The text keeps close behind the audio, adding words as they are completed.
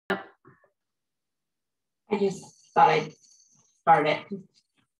I just thought I'd start it.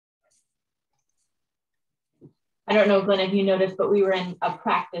 I don't know, Glenn, if you noticed, but we were in a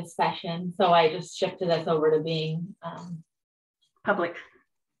practice session, so I just shifted us over to being public,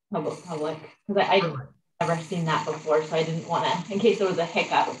 because I've never seen that before, so I didn't want to, in case there was a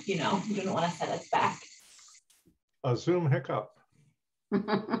hiccup, you know, I didn't want to set us back. A Zoom hiccup.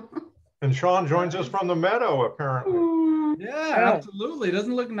 And Sean joins us from the meadow, apparently. Yeah, absolutely.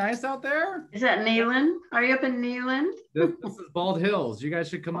 Doesn't it look nice out there? Is that Neyland? Are you up in Neyland? This is Bald Hills. You guys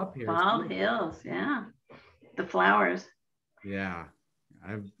should come up here. Bald Hills, yeah. The flowers. Yeah,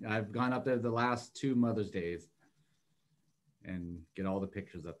 I've gone up there the last 2 Mother's Days and get all the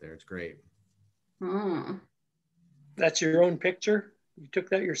pictures up there. It's great. That's your own picture? You took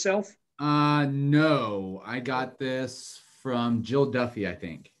that yourself? No, I got this from Jill Duffy, I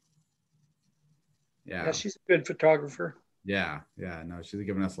think. Yeah, she's a good photographer. Yeah, no, she's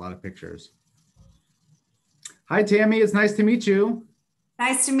given us a lot of pictures. Hi, Tammy. It's nice to meet you.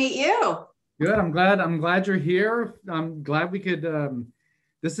 Nice to meet you. Good. I'm glad you're here. I'm glad we could.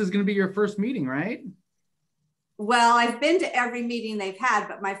 This is going to be your first meeting, right? Well, I've been to every meeting they've had,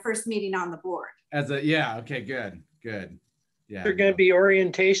 but my first meeting on the board. Okay, good. Yeah. There's going to be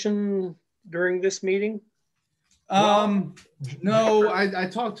orientation during this meeting? No, I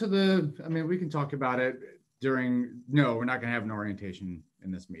talked to we can talk about it no, we're not going to have an orientation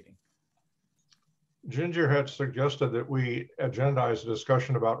in this meeting. Ginger had suggested that we agendize a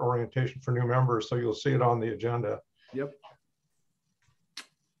discussion about orientation for new members, so you'll see it on the agenda. Yep.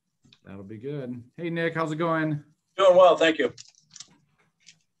 That'll be good. Hey, Nick, how's it going? Doing well, thank you.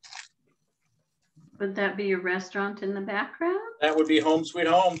 Would that be your restaurant in the background? That would be Home Sweet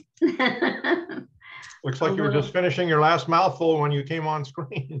Home. Looks like you were just finishing your last mouthful when you came on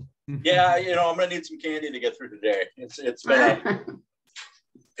screen. Yeah, I'm gonna need some candy to get through today. It's been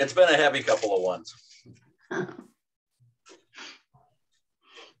a heavy couple of ones.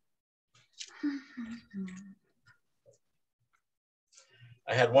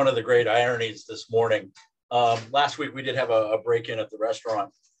 I had one of the great ironies this morning. Last week we did have a break-in at the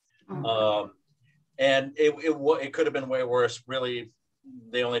restaurant, and it could have been way worse. Really,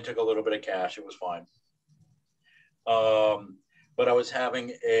 they only took a little bit of cash. It was fine. But I was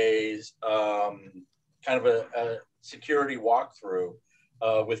having a kind of a security walkthrough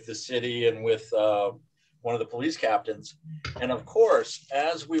with the city and with one of the police captains. And of course,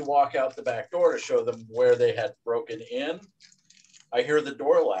 as we walk out the back door to show them where they had broken in, I hear the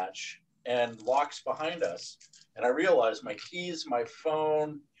door latch and locks behind us. And I realize my keys, my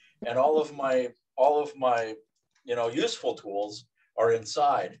phone, and all of my useful tools are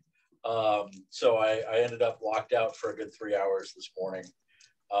inside. So I ended up locked out for a good 3 hours this morning.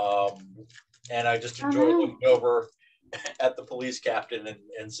 And I just enjoyed looking over at the police captain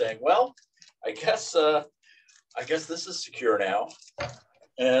and saying, well, I guess this is secure now.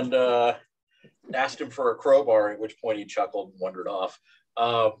 And asked him for a crowbar, at which point he chuckled and wandered off.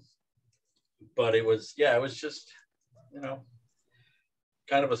 But it was just,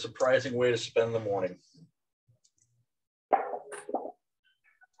 kind of a surprising way to spend the morning. All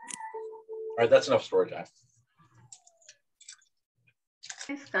right, that's enough story time.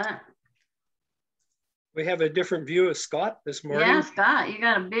 Hey, Scott. We have a different view of Scott this morning. Yeah, Scott, you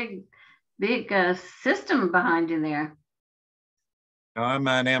got a big system behind you there. I'm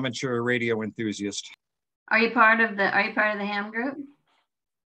an amateur radio enthusiast. Are you part of the ham group?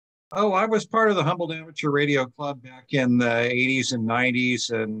 Oh, I was part of the Humboldt Amateur Radio Club back in the 80s and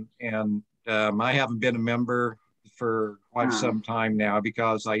 90s, and I haven't been a member for quite some time now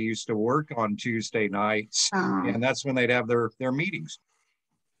because I used to work on Tuesday nights, and that's when they'd have their meetings.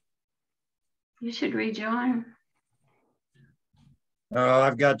 You should rejoin. Oh,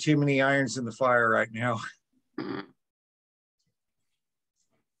 I've got too many irons in the fire right now.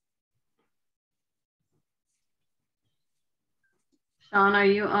 Sean, are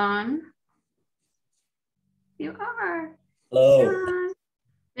you on? You are. Hello. Sean.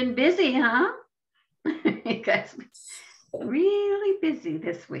 Been busy, huh? You guys been really busy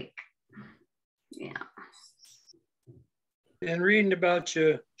this week. Yeah. And reading about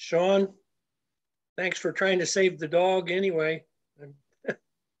you, Sean. Thanks for trying to save the dog anyway.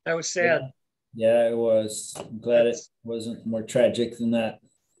 That was sad. Yeah, it was. I'm glad it wasn't more tragic than that.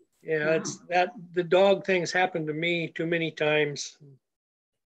 Yeah, the dog things happened to me too many times.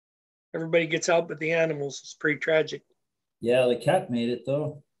 Everybody gets out but the animals. It's pretty tragic. Yeah, the cat made it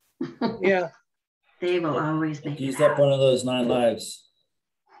though. Yeah. They will always make He's up one of those 9 lives.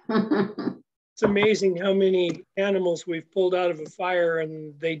 It's amazing how many animals we've pulled out of a fire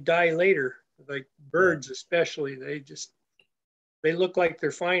and they die later. Like birds especially. They look like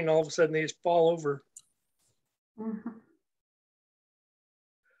they're fine. All of a sudden they just fall over. Mhm.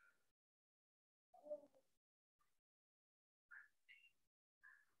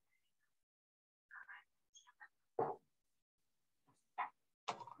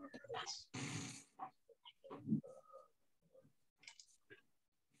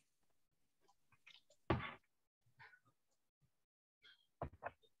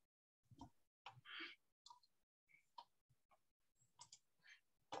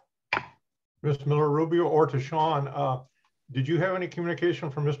 Ms. Miller-Rubio or to Sean, did you have any communication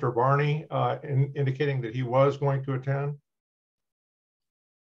from Mr. Barney indicating that he was going to attend?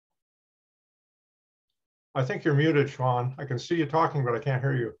 I think you're muted, Sean. I can see you talking, but I can't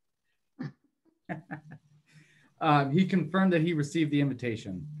hear you. He confirmed that he received the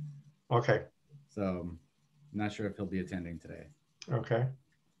invitation. Okay. So I'm not sure if he'll be attending today. Okay.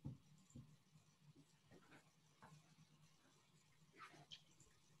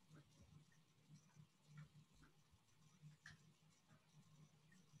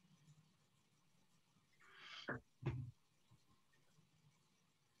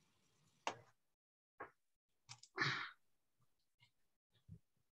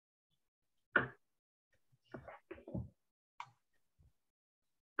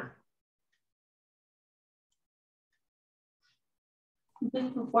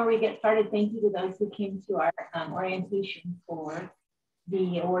 Just before we get started, thank you to those who came to our orientation for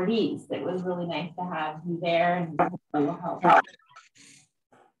the awardees. It was really nice to have you there, and will help.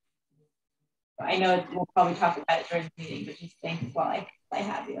 I know we'll probably talk about it during the meeting, but just thanks while I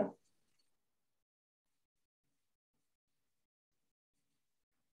have you.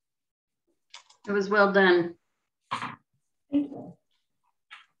 It was well done. Thank you.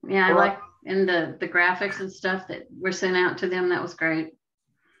 Yeah, I like, and the graphics and stuff that were sent out to them. That was great.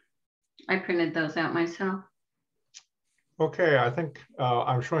 I printed those out myself. Okay, I think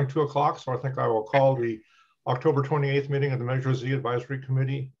I'm showing 2 o'clock, so I think I will call the October 28th meeting of the Measure Z Advisory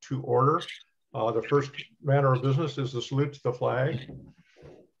Committee to order. The first matter of business is the salute to the flag.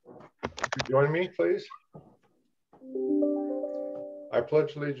 Would you join me, please? I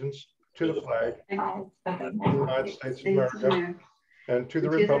pledge allegiance to the flag of the United States of America and to the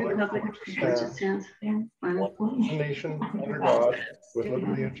republic which stands one nation under God with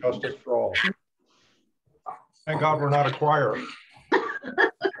liberty and justice for all. Thank God we're not a choir.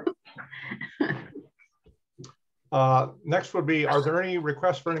 Next would be, are there any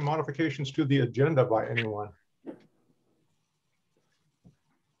requests for any modifications to the agenda by anyone?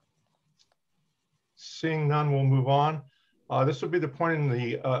 Seeing none, we'll move on. This would be the point in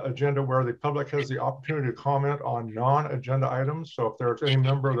the agenda where the public has the opportunity to comment on non-agenda items. So if there's any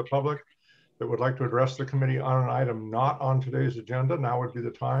member of the public that would like to address the committee on an item not on today's agenda, now would be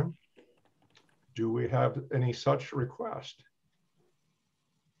the time. Do we have any such request?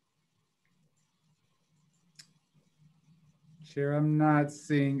 Chair, I'm not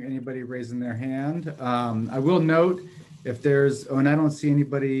seeing anybody raising their hand. I will note if there's, and I don't see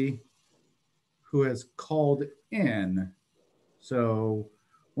anybody who has called in. So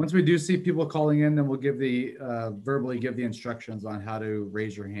once we do see people calling in, then we'll give the verbally give the instructions on how to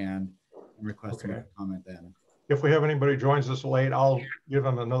raise your hand and request a comment then. If we have anybody joins us late, I'll give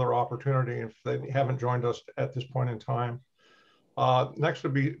them another opportunity if they haven't joined us at this point in time. Next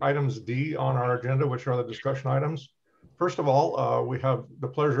would be items D on our agenda, which are the discussion items. First of all, we have the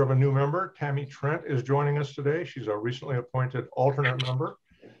pleasure of a new member. Tammy Trent is joining us today. She's a recently appointed alternate member.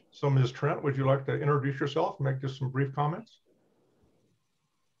 So Ms. Trent, would you like to introduce yourself and make just some brief comments?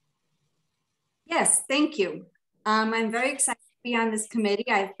 Yes, thank you. I'm very excited to be on this committee.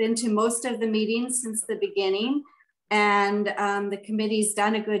 I've been to most of the meetings since the beginning, and the committee's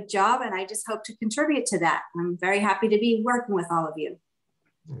done a good job, and I just hope to contribute to that. I'm very happy to be working with all of you.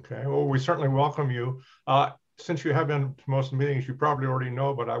 Okay, well, we certainly welcome you. Since you have been to most of the meetings, you probably already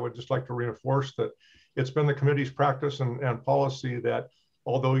know, but I would just like to reinforce that it's been the committee's practice and policy that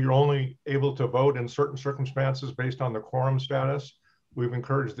although you're only able to vote in certain circumstances based on the quorum status, we've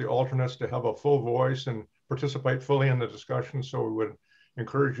encouraged the alternates to have a full voice and participate fully in the discussion. So we would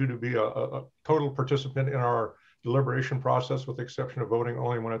encourage you to be a total participant in our deliberation process, with the exception of voting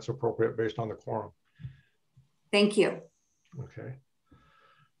only when it's appropriate based on the quorum. Thank you. Okay.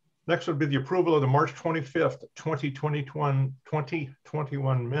 Next would be the approval of the March 25th,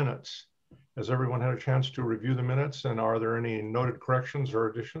 2021 minutes. Has everyone had a chance to review the minutes, and are there any noted corrections or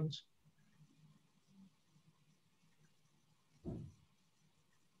additions?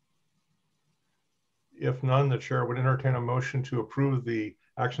 If none, the chair would entertain a motion to approve the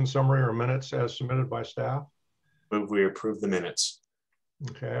action summary or minutes as submitted by staff. Move we approve the minutes.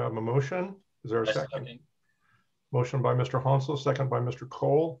 Okay, I have a motion. Is there a second? Motion by Mr. Hansel, second by Mr.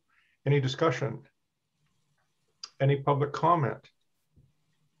 Cole. Any discussion? Any public comment?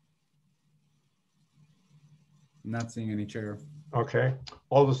 Not seeing any, Chair. Okay.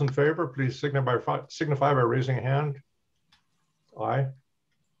 All those in favor, please signify by raising a hand. Aye.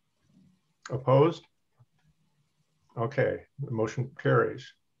 Opposed? Okay, the motion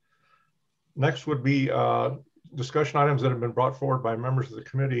carries. Next would be discussion items that have been brought forward by members of the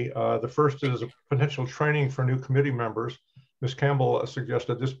committee. The first is a potential training for new committee members. Ms. Campbell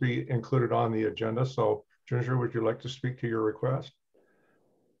suggested this be included on the agenda. So Ginger, would you like to speak to your request?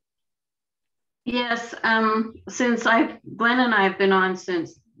 Yes, since Glenn and I have been on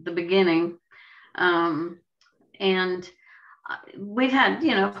since the beginning, and we've had,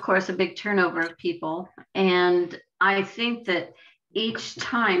 of course, a big turnover of people. And I think that each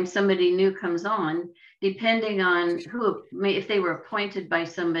time somebody new comes on, depending on who, if they were appointed by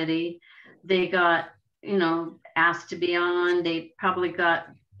somebody, they got, asked to be on, they probably got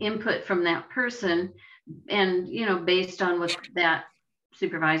input from that person. And, based on what that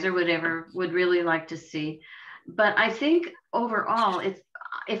supervisor, whatever, would really like to see. But I think overall, if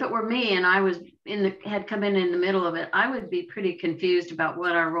it were me and I was had come in the middle of it, I would be pretty confused about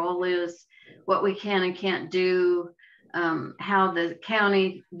what our role is, what we can and can't do, how the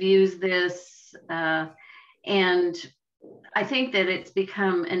county views this. And I think that it's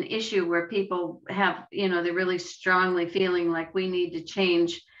become an issue where people have, they're really strongly feeling like we need to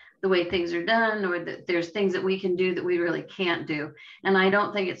change the way things are done, or that there's things that we can do that we really can't do. And I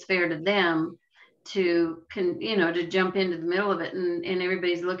don't think it's fair to them to jump into the middle of it and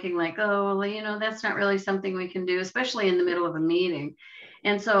everybody's looking like, oh, well, that's not really something we can do, especially in the middle of a meeting.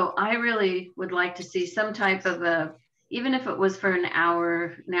 And so I really would like to see some type of even if it was for an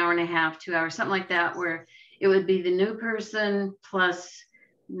hour and a half, 2 hours, something like that, where it would be the new person plus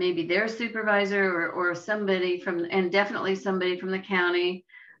maybe their supervisor or somebody and definitely somebody from the county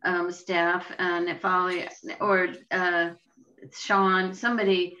staff, Nefali or Sean,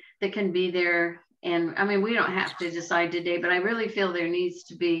 somebody that can be there. And I mean, we don't have to decide today, but I really feel there needs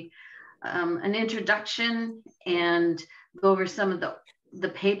to be an introduction and go over some of the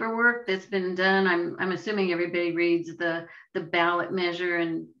paperwork that's been done. I'm assuming everybody reads the ballot measure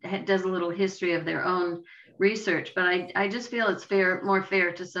and does a little history of their own research, but I just feel it's more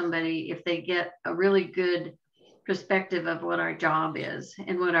fair to somebody if they get a really good perspective of what our job is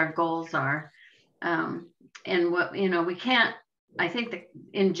and what our goals are. And what, we can't, I think that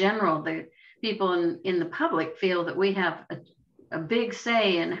in general, the people in the public feel that we have a big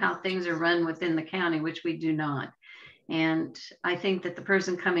say in how things are run within the county, which we do not. And I think that the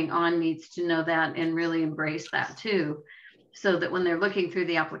person coming on needs to know that and really embrace that too, so that when they're looking through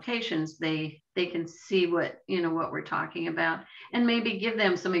the applications, they can see what we're talking about, and maybe give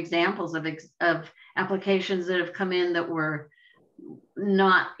them some examples of applications that have come in that were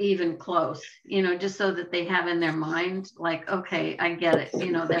not even close, just so that they have in their mind, like, okay, I get it,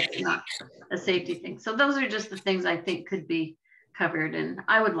 that's not a safety thing. So those are just the things I think could be covered, and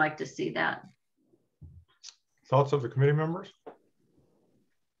I would like to see that. Thoughts of the committee members?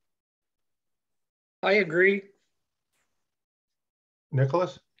 I agree.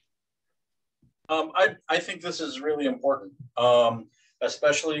 Nicholas? I think this is really important,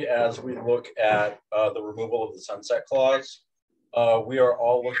 especially as we look at the removal of the sunset clause. We are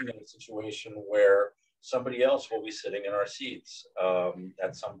all looking at a situation where somebody else will be sitting in our seats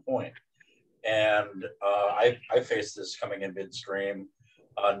at some point. And I faced this coming in midstream,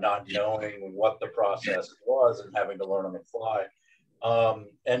 not knowing what the process was and having to learn on the fly.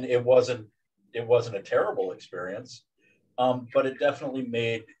 And it wasn't a terrible experience. But it definitely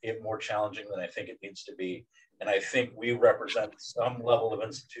made it more challenging than I think it needs to be. And I think we represent some level of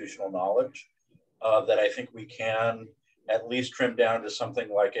institutional knowledge that I think we can at least trim down to something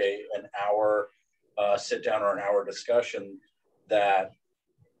like an hour sit down or an hour discussion that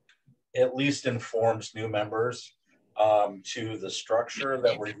at least informs new members to the structure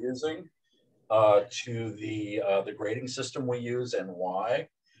that we're using, to the grading system we use and why.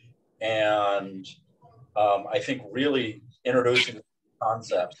 And I think really introducing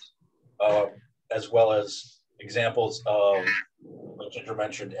concepts as well as examples of, like Ginger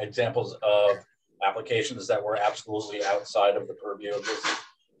mentioned, examples of applications that were absolutely outside of the purview of this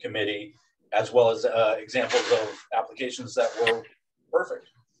committee, as well as examples of applications that were perfect.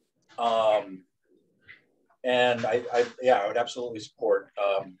 And I would absolutely support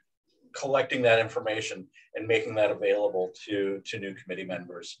collecting that information and making that available to new committee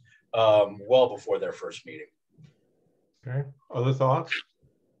members well before their first meeting. Okay, other thoughts?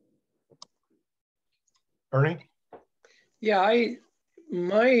 Ernie? Yeah,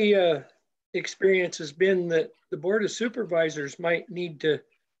 my experience has been that the Board of Supervisors might need to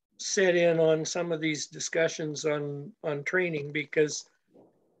set in on some of these discussions on training, because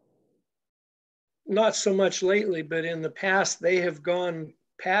not so much lately, but in the past, they have gone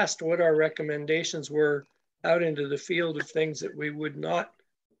past what our recommendations were out into the field of things that we would not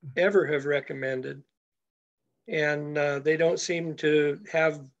ever have recommended. And they don't seem to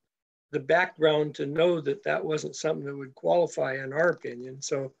have the background to know that that wasn't something that would qualify in our opinion.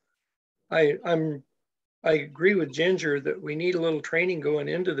 So I agree with Ginger that we need a little training going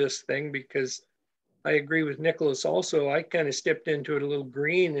into this thing, because I agree with Nicholas also. I kind of stepped into it a little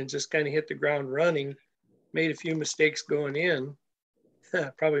green and just kind of hit the ground running, made a few mistakes going in,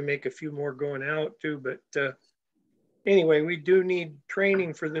 probably make a few more going out too. But anyway, we do need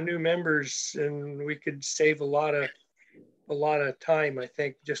training for the new members, and we could save a lot of time, I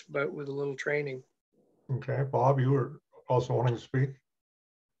think, just about with a little training. Okay, Bob, you were also wanting to speak.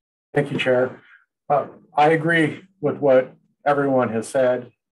 Thank you, Chair. I agree with what everyone has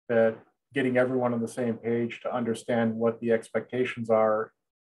said, that getting everyone on the same page to understand what the expectations are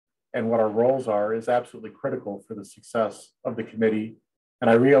and what our roles are is absolutely critical for the success of the committee. And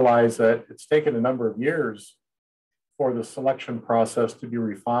I realize that it's taken a number of years for the selection process to be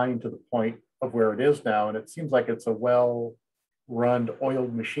refined to the point of where it is now. And it seems like it's a well-run,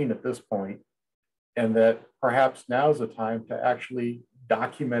 oiled machine at this point, and that perhaps now is the time to actually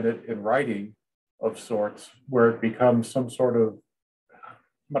document it in writing of sorts, where it becomes some sort of,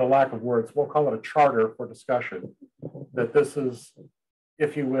 but a lack of words, we'll call it a charter for discussion, that this is,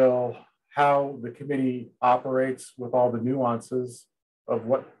 if you will, how the committee operates with all the nuances of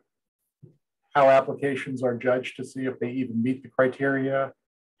how applications are judged to see if they even meet the criteria,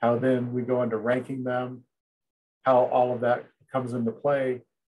 how then we go into ranking them, how all of that comes into play.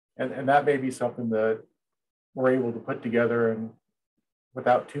 And that may be something that we're able to put together and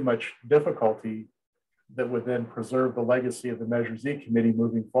without too much difficulty, that would then preserve the legacy of the Measure Z committee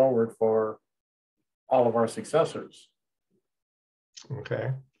moving forward for all of our successors.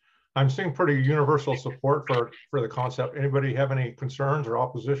 Okay. I'm seeing pretty universal support for the concept. Anybody have any concerns or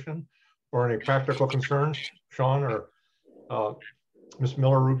opposition or any practical concerns? Sean or Ms.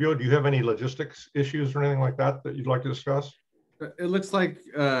 Miller-Rubio, do you have any logistics issues or anything like that that you'd like to discuss? It looks like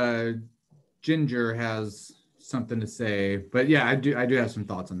Ginger has something to say, but yeah, I do have some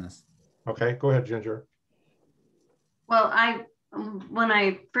thoughts on this. Okay, go ahead, Ginger. Well, when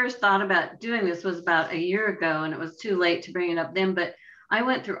I first thought about doing this was about a year ago, and it was too late to bring it up then, but I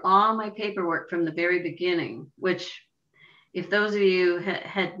went through all my paperwork from the very beginning, which if those of you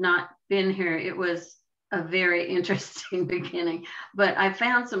had not been here, it was a very interesting beginning, but I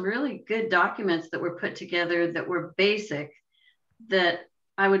found some really good documents that were put together that were basic, that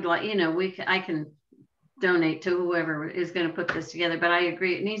I would like, I can donate to whoever is going to put this together. But I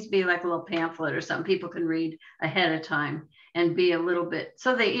agree, it needs to be like a little pamphlet or something people can read ahead of time and be a little bit,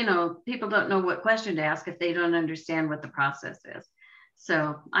 so that, people don't know what question to ask if they don't understand what the process is.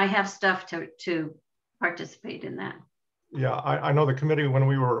 So I have stuff to participate in that. Yeah, I know the committee, when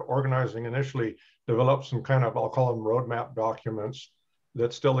we were organizing initially, developed some kind of, I'll call them roadmap documents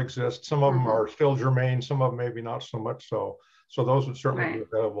that still exist. Some of them are still germane, some of them maybe not so much so. So those would certainly be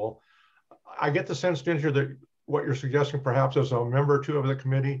available. I get the sense, Ginger, that what you're suggesting perhaps as a member or two of the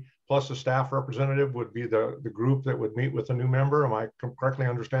committee plus a staff representative would be the group that would meet with a new member. Am I correctly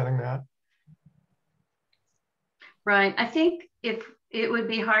understanding that? Right. I think if it would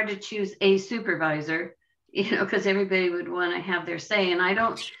be hard to choose a supervisor, because everybody would want to have their say. And I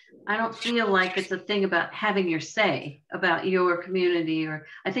don't feel like it's a thing about having your say about your community, or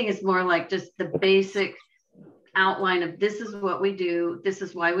I think it's more like just the basic outline of this is what we do, this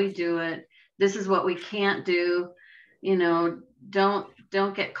is why we do it, this is what we can't do,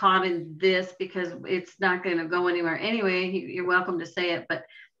 don't get caught in this because it's not going to go anywhere anyway. You're welcome to say it, but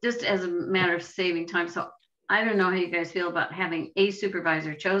just as a matter of saving time. So I don't know how you guys feel about having a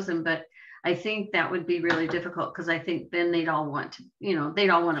supervisor chosen, but I think that would be really difficult, because I think then they'd all want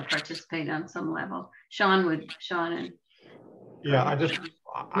to participate on some level. Sean and yeah,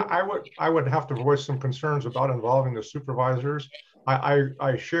 I would have to voice some concerns about involving the supervisors.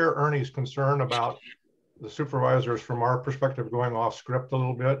 I share Ernie's concern about the supervisors from our perspective going off script a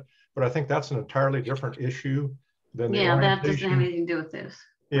little bit, but I think that's an entirely different issue than the orientation. That doesn't have anything to do with this.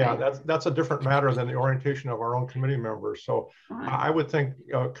 Yeah, right. That's a different matter than the orientation of our own committee members. So I would think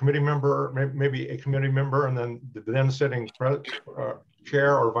a committee member, maybe a committee member, and then the then sitting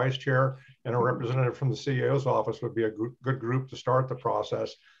chair or vice chair and a representative from the CEO's office would be a good group to start the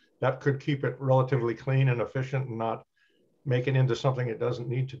process. That could keep it relatively clean and efficient and not make it into something it doesn't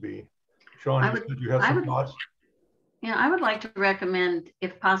need to be. Sean, you have some thoughts? Yeah, I would like to recommend,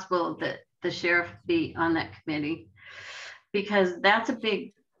 if possible, that the sheriff be on that committee, because that's a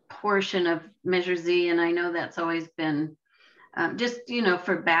big portion of Measure Z, and I know that's always been just,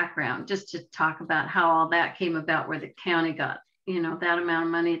 for background, just to talk about how all that came about, where the county got, that amount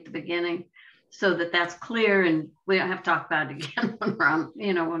of money at the beginning, so that that's clear and we don't have to talk about it again when we're on,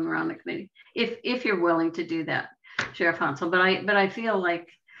 when we're on the committee, if you're willing to do that, Sheriff Hansel. But I feel like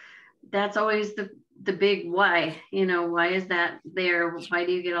that's always the big why, why is that there? Why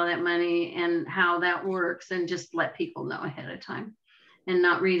do you get all that money, and how that works, and just let people know ahead of time and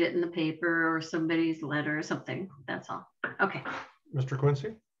not read it in the paper or somebody's letter or something. That's all. Okay. Mr.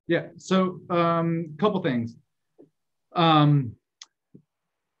 Quincy? Yeah, so couple things.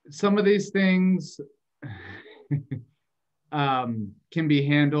 Some of these things can be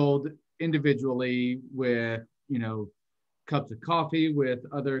handled individually with, cups of coffee with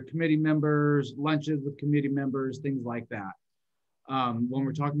other committee members, lunches with committee members, things like that. When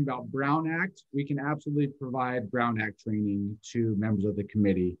we're talking about Brown Act, we can absolutely provide Brown Act training to members of the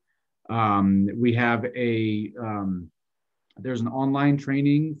committee. We have there's an online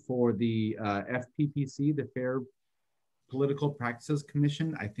training for the FPPC, the Fair Political Practices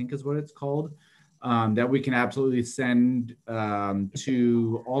Commission, I think is what it's called, that we can absolutely send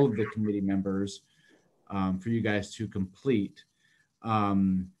to all of the committee members for you guys to complete.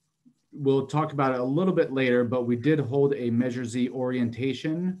 We'll talk about it a little bit later, but we did hold a Measure Z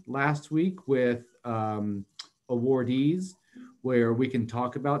orientation last week with awardees, where we can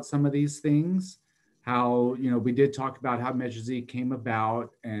talk about some of these things. How, we did talk about how Measure Z came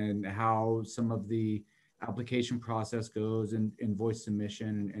about and how some of the application process goes and invoice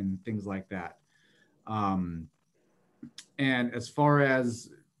submission and things like that. And as far as,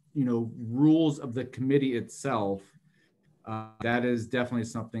 rules of the committee itself, that is definitely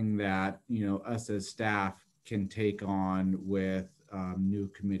something that, us as staff can take on with new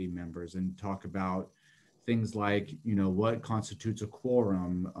committee members and talk about things like, what constitutes a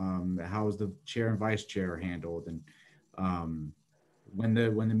quorum, how is the chair and vice chair handled, and when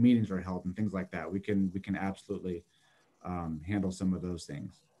the meetings are held and things like that. We can absolutely handle some of those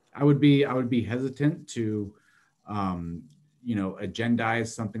things. I would be hesitant to agendize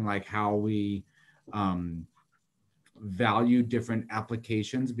something like how we value different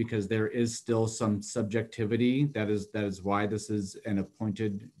applications, because there is still some subjectivity. That is why this is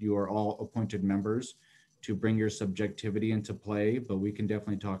you are all appointed members to bring your subjectivity into play. But we can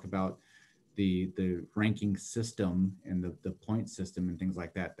definitely talk about the ranking system and the point system and things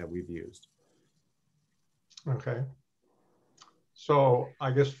like that we've used. Okay. So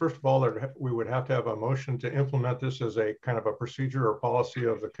I guess first of all, we would have to have a motion to implement this as a kind of a procedure or policy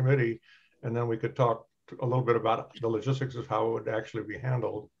of the committee, and then we could talk a little bit about the logistics of how it would actually be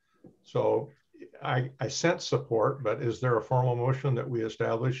handled. So I sense support, but is there a formal motion that we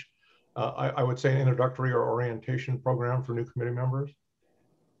establish? I would say an introductory or orientation program for new committee members.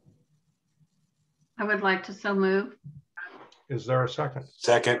 I would like to so move. Is there a second?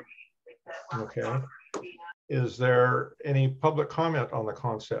 Second. Okay. Is there any public comment on the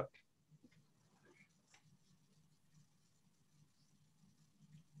concept?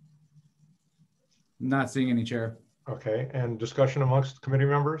 Not seeing any, Chair. Okay, and discussion amongst committee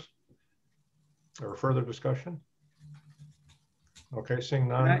members or further discussion? Okay, seeing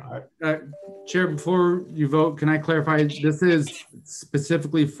none. Chair, before you vote, can I clarify, this is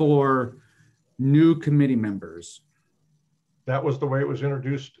specifically for new committee members? That was the way it was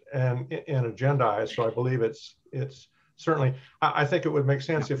introduced and agendized. So I believe it's certainly, I think it would make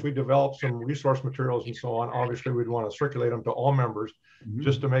sense if we develop some resource materials and so on. Obviously, we'd want to circulate them to all members,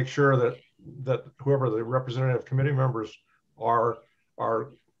 just to make sure that whoever the representative committee members are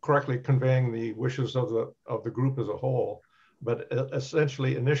correctly conveying the wishes of the group as a whole. But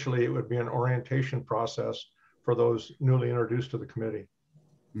essentially, initially, it would be an orientation process for those newly introduced to the committee.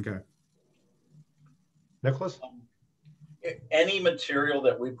 Okay. Nicholas? Any material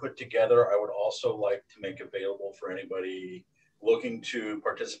that we put together, I would also like to make available for anybody looking to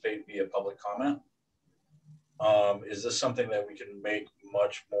participate via public comment. Is this something that we can make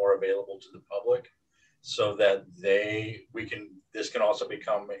much more available to the public so that this can also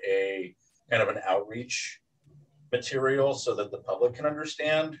become a kind of an outreach material so that the public can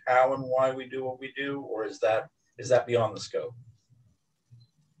understand how and why we do what we do, or is that beyond the scope?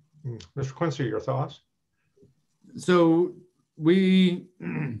 Mr. Quincy, your thoughts? So we,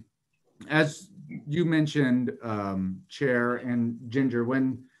 as you mentioned, Chair and Ginger,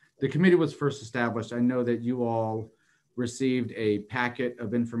 when the committee was first established, I know that you all received a packet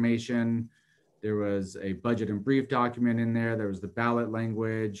of information. There was a budget and brief document in there. There was the ballot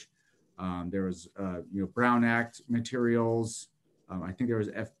language. There was Brown Act materials. I think there was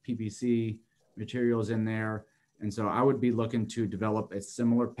FPPC materials in there. And so I would be looking to develop a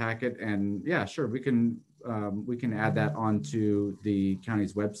similar packet, and yeah, sure, we can add that onto the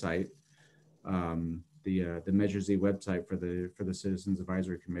county's website, the Measure Z website for the Citizens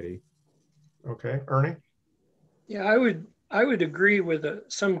Advisory Committee. Okay, Ernie? Yeah, I would agree with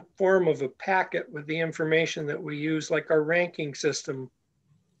some form of a packet with the information that we use, like our ranking system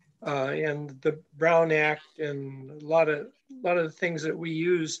and the Brown Act, and a lot of the things that we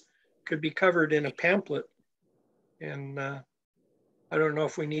use could be covered in a pamphlet. And I don't know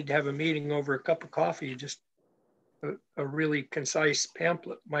if we need to have a meeting over a cup of coffee. Just a really concise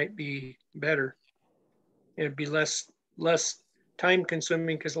pamphlet might be better. It'd be less time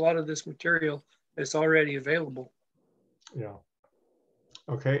consuming because a lot of this material is already available. Yeah.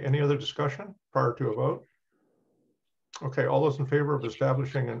 Okay, any other discussion prior to a vote? Okay, all those in favor of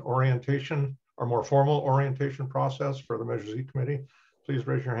establishing an orientation or more formal orientation process for the Measure Z committee, please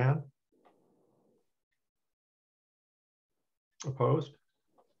raise your hand. Opposed?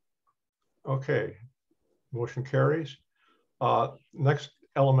 Okay, motion carries. Next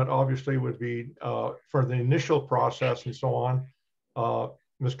element obviously would be for the initial process and so on.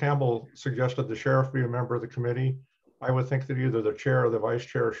 Ms. Campbell suggested the sheriff be a member of the committee. I would think that either the chair or the vice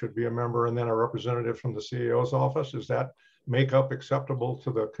chair should be a member, and then a representative from the CAO's office. Is that makeup acceptable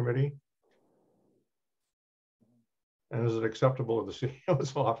to the committee? And is it acceptable to the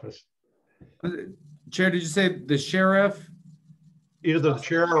CAO's office? Chair, did you say the sheriff? Either the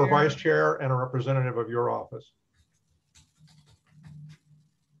chair or vice chair and a representative of your office.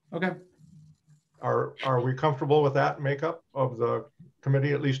 Okay. Are we comfortable with that makeup of the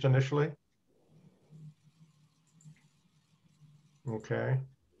committee, at least initially? Okay.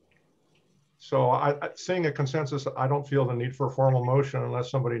 So seeing a consensus, I don't feel the need for a formal motion unless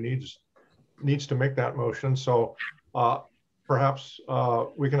somebody needs to make that motion. So perhaps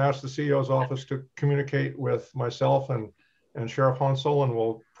we can ask the CEO's office to communicate with myself and Sheriff Hansel, and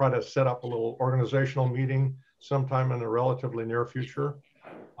we'll try to set up a little organizational meeting sometime in the relatively near future.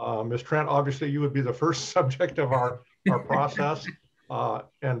 Ms. Trent, obviously you would be the first subject of our process.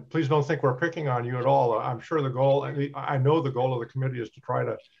 And please don't think we're picking on you at all. I'm sure the goal, I know the goal of the committee is to try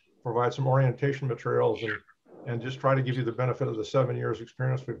to provide some orientation materials and just try to give you the benefit of the 7 years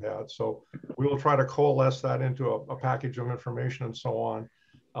experience we've had. So we will try to coalesce that into a package of information and so on.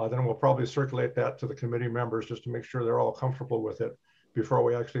 Then we'll probably circulate that to the committee members just to make sure they're all comfortable with it before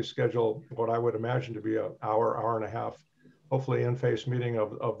we actually schedule what I would imagine to be an hour and a half, hopefully in-face meeting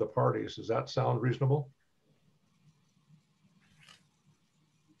of the parties. Does that sound reasonable?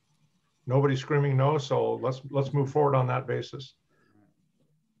 Nobody's screaming no, so let's move forward on that basis.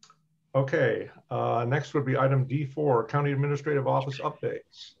 Okay, next would be item D4, County Administrative Office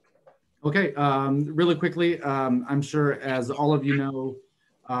updates. Okay, really quickly, I'm sure as all of you know,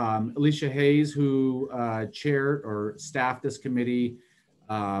 Alicia Hayes, who chaired or staffed this committee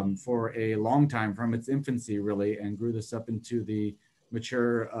for a long time, from its infancy really, and grew this up into the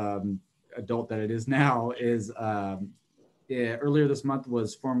mature adult that it is now, is earlier this month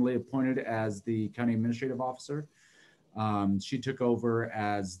was formally appointed as the County Administrative Officer. She took over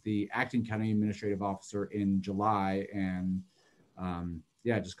as the acting County Administrative Officer in July, and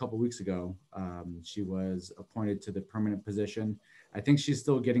yeah, just a couple of weeks ago, she was appointed to the permanent position. I think she's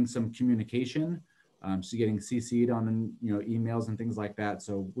still getting some communication. She's getting CC'd on emails and things like that.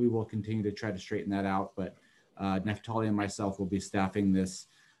 So we will continue to try to straighten that out. But Neftali and myself will be staffing this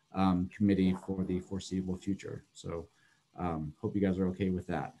committee for the foreseeable future. So hope you guys are okay with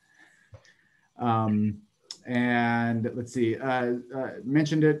that. And let's see,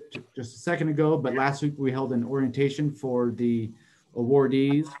 mentioned it just a second ago, but last week we held an orientation for the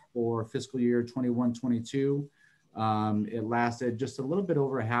awardees for fiscal year 21-22. It lasted just a little bit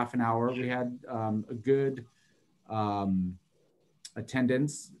over a half an hour. We had a good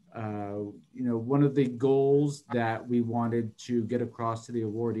attendance. One of the goals that we wanted to get across to the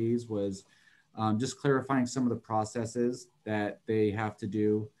awardees was just clarifying some of the processes that they have to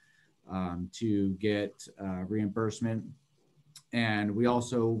do to get reimbursement. And we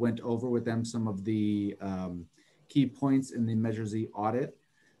also went over with them some of the key points in the Measure Z audit.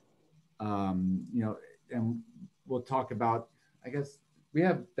 And we'll talk about, I guess we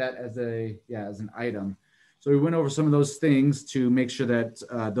have that as an item. So we went over some of those things to make sure that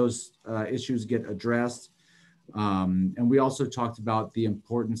those issues get addressed. And we also talked about the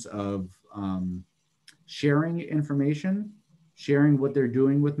importance of sharing information, sharing what they're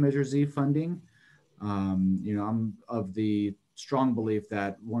doing with Measure Z funding. I'm of the strong belief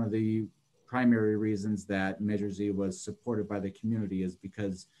that one of the primary reasons that Measure Z was supported by the community is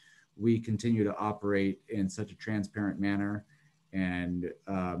because we continue to operate in such a transparent manner, And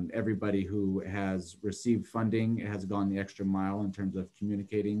everybody who has received funding has gone the extra mile in terms of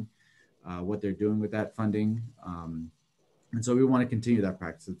communicating what they're doing with that funding. And so we want to continue that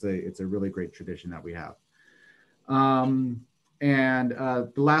practice. It's a really great tradition that we have.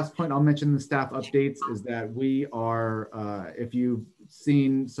 The last point I'll mention in the staff updates is that we are, if you've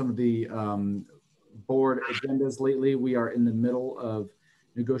seen some of the board agendas lately, we are in the middle of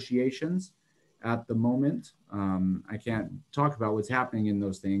negotiations at the moment. I can't talk about what's happening in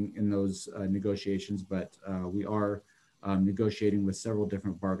those negotiations, but we are negotiating with several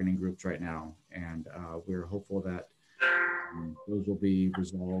different bargaining groups right now, and we're hopeful that those will be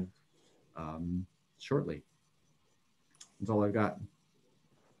resolved shortly. That's all I've got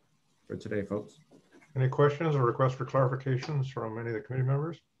for today, folks. Any questions or requests for clarifications from any of the committee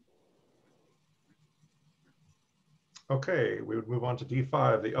members? Okay, we would move on to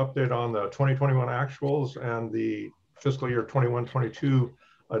D5, the update on the 2021 actuals and the fiscal year 21-22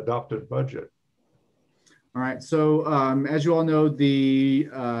 adopted budget. All right, so as you all know, the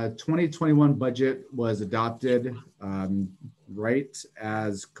 2021 budget was adopted right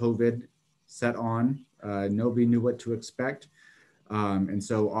as COVID set on. Nobody knew what to expect. And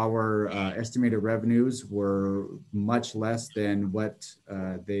so our estimated revenues were much less than what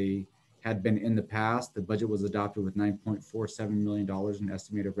they had been in the past. The budget was adopted with $9.47 million in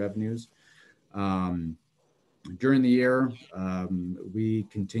estimated revenues. During the year, we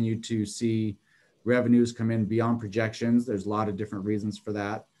continued to see revenues come in beyond projections. There's a lot of different reasons for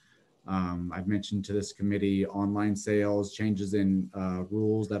that. I've mentioned to this committee online sales, changes in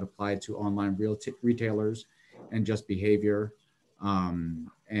rules that apply to online retailers, and just behavior.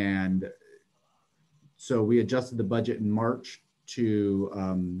 And so we adjusted the budget in March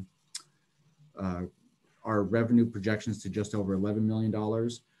to our revenue projections to just over $11 million.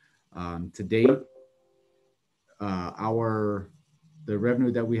 To date, the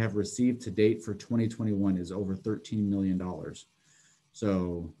revenue that we have received to date for 2021 is over $13 million.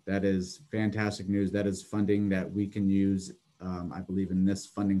 So that is fantastic news. That is funding that we can use, I believe, in this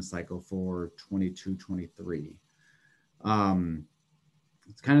funding cycle for 22-23.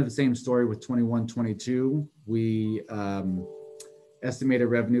 It's kind of the same story with 21-22. We estimated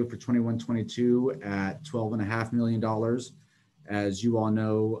revenue for 21-22 at $12.5 million. As you all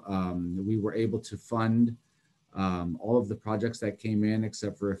know, we were able to fund all of the projects that came in,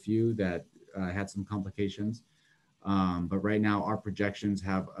 except for a few that had some complications. But right now, our projections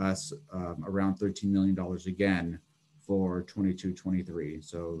have us around $13 million again for 22-23.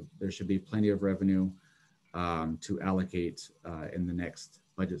 So there should be plenty of revenue to allocate in the next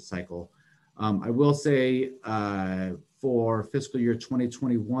budget cycle. I will say for fiscal year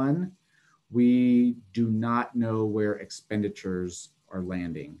 2021, we do not know where expenditures are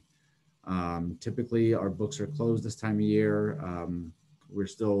landing. Typically, our books are closed this time of year. We're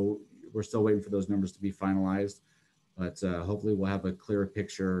still waiting for those numbers to be finalized, but hopefully we'll have a clearer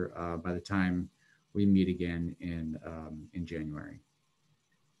picture by the time we meet again in January.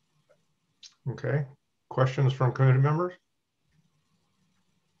 Okay. Questions from committee members?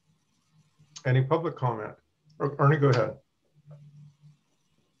 Any public comment? Ernie, go ahead.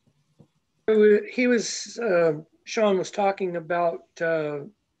 Sean was talking about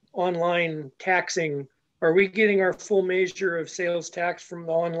online taxing. Are we getting our full measure of sales tax from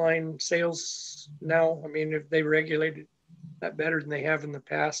the online sales now? I mean, if they regulated that better than they have in the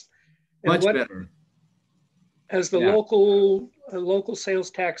past. And much better. Has the local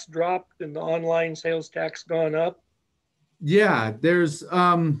sales tax dropped and the online sales tax gone up? Yeah, there's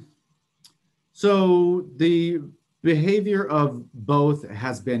so the behavior of both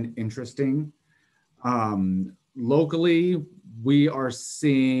has been interesting. Locally, we are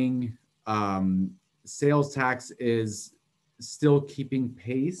seeing sales tax is still keeping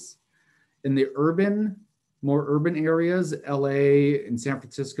pace. In the more urban areas, LA and San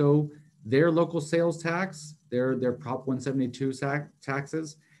Francisco, their local sales tax, their Prop 172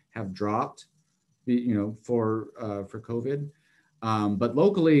 taxes have dropped, for COVID. But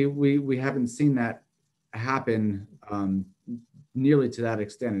locally, we haven't seen that happen nearly to that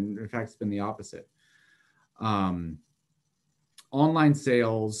extent. And in fact, it's been the opposite. Online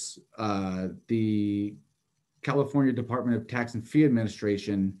sales, the California Department of Tax and Fee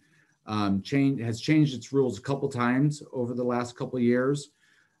Administration has changed its rules a couple times over the last couple of years.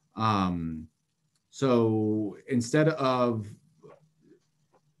 So instead of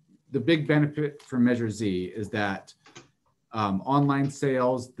the big benefit for Measure Z is that online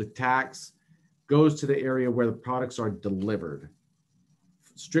sales, the tax goes to the area where the products are delivered.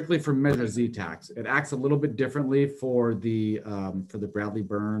 Strictly for Measure Z tax, it acts a little bit differently for the Bradley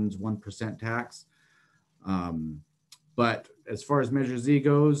Burns 1% tax, But as far as Measure Z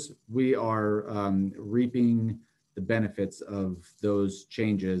goes, we are reaping the benefits of those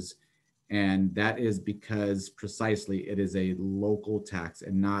changes. And that is because precisely it is a local tax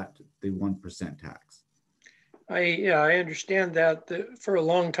and not the 1% tax. I understand that. For a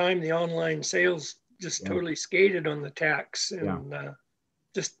long time, the online sales just totally skated on the tax and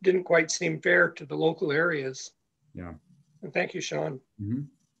just didn't quite seem fair to the local areas. Yeah. And thank you, Sean. Mm-hmm.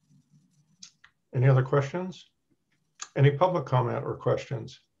 Any other questions? Any public comment or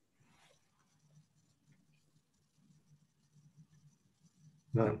questions?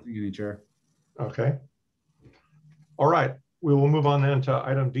 None. Any, Chair. Okay. All right. We will move on then to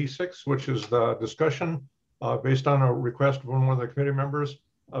item D6, which is the discussion based on a request from one of the committee members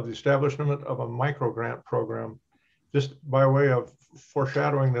of the establishment of a micro grant program. Just by way of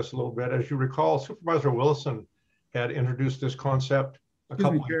foreshadowing this a little bit, as you recall, Supervisor Wilson had introduced this concept a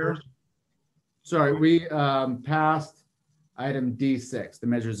couple of years. Sorry, we passed item D6, the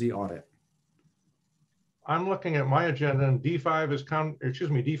Measure Z audit. I'm looking at my agenda, and D4 is county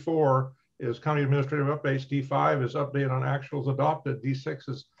administrative updates. D5 is update on actuals adopted. D6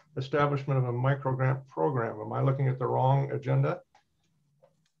 is establishment of a micro grant program. Am I looking at the wrong agenda?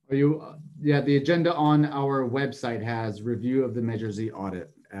 Are you? Yeah, the agenda on our website has review of the Measure Z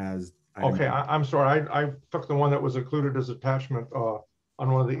audit as. Okay, I'm sorry. I took the one that was included as attachment on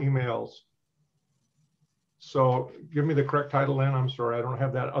one of the emails. So give me the correct title then. I'm sorry, I don't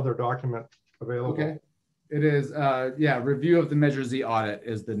have that other document available. Okay, it is. Yeah, review of the Measure Z audit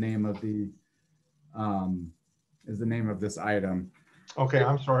is the name of the this item. Okay,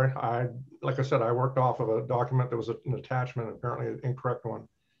 I'm sorry. Like I said, I worked off of a document that was an attachment, apparently an incorrect one.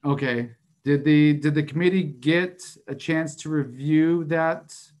 Okay. Did the committee get a chance to review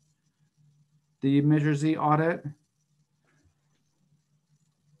that, the Measure Z audit?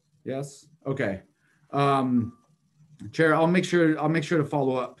 Yes. Okay. Chair, I'll make sure to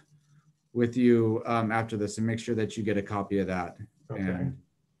follow up with you after this and make sure that you get a copy of that. Okay.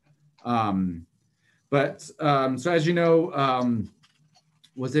 And so as you know,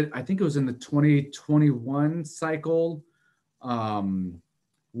 I think it was in the 2021 cycle,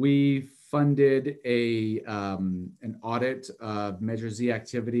 we funded an audit of Measure Z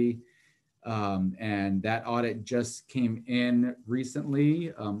activity. And that audit just came in recently,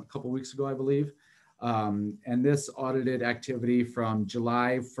 a couple of weeks ago, I believe. And this audited activity from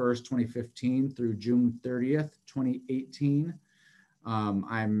July 1st, 2015 through June 30th, 2018.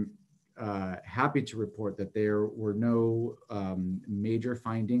 I'm happy to report that there were no major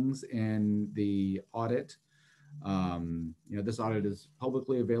findings in the audit. This audit is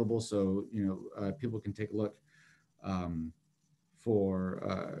publicly available, so people can take a look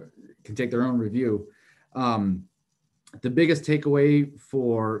can take their own review. The biggest takeaway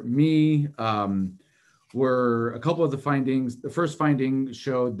for me were a couple of the findings. The first finding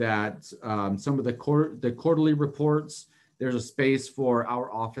showed that some of the quarterly reports, there's a space for our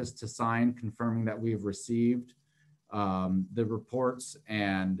office to sign confirming that we've received the reports,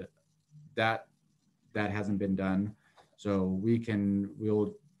 and that hasn't been done. So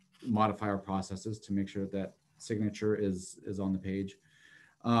we'll modify our processes to make sure that signature is on the page.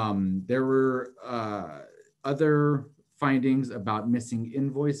 There were other findings about missing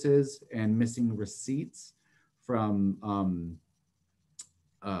invoices and missing receipts from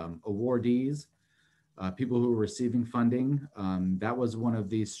awardees, people who were receiving funding. That was one of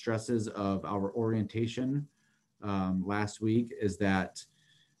the stresses of our orientation last week, is that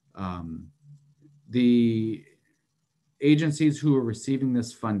the agencies who are receiving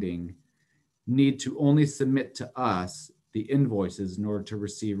this funding need to only submit to us the invoices in order to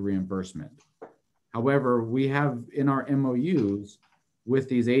receive reimbursement. However, we have in our MOUs with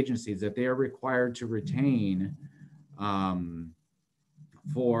these agencies that they are required to retain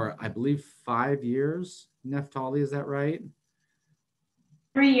for, I believe, 5 years. Neftali, is that right?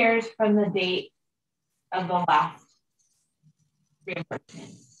 3 years from the date of the last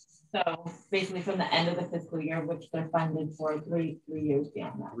reimbursement. So basically from the end of the fiscal year, which they're funded for 3 years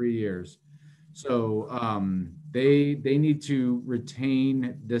beyond that. 3 years. So they need to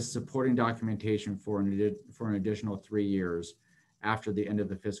retain this supporting documentation for an additional 3 years after the end of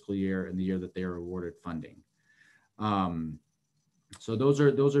the fiscal year and the year that they are awarded funding. So those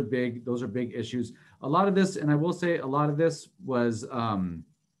are big issues. A lot of this, and I will say a lot of this was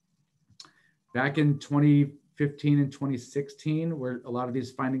back in 2015 and 2016, where a lot of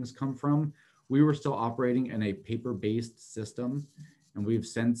these findings come from. We were still operating in a paper-based system, and we've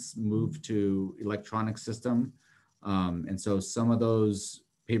since moved to electronic system. And so some of those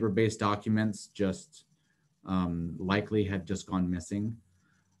paper-based documents just likely had just gone missing.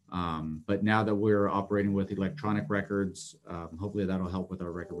 But now that we're operating with electronic records, hopefully that'll help with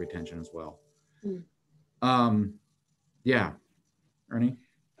our record retention as well. Yeah, Ernie?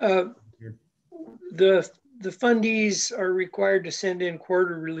 The fundees are required to send in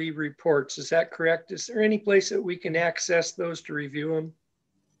quarterly reports. Is that correct? Is there any place that we can access those to review them?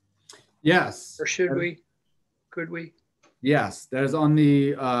 Yes. Or should we? Could we? Yes, that is on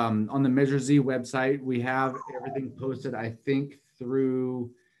the Measure Z website. We have everything posted, I think,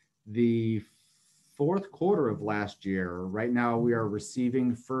 through the fourth quarter of last year. Right now, we are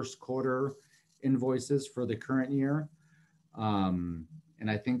receiving first quarter invoices for the current year. And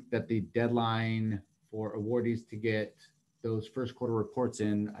I think that the deadline for awardees to get those first quarter reports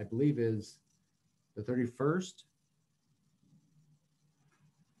in, I believe, is the 31st.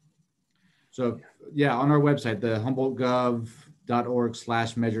 So yeah, on our website, the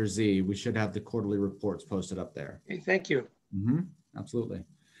humboldtgov.org/Measure Z, we should have the quarterly reports posted up there. Okay, thank you. Absolutely.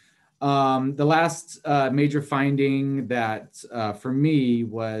 The last major finding that for me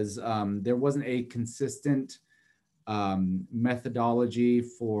was there wasn't a consistent methodology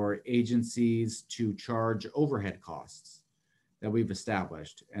for agencies to charge overhead costs that we've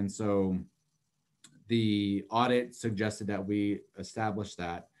established. And so the audit suggested that we establish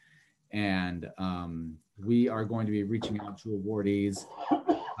that. And we are going to be reaching out to awardees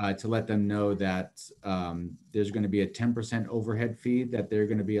to let them know that there's going to be a 10% overhead fee that they're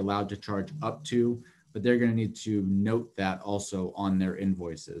going to be allowed to charge up to, but they're going to need to note that also on their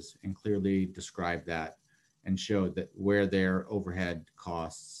invoices and clearly describe that and show that where their overhead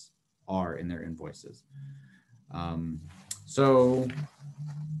costs are in their invoices. So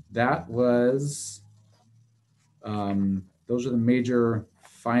that was, those are the major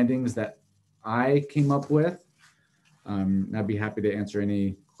findings that I came up with. And I'd be happy to answer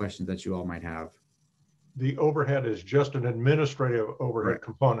any questions that you all might have. The overhead is just an administrative overhead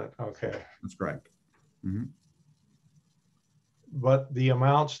component. Okay. That's correct. But the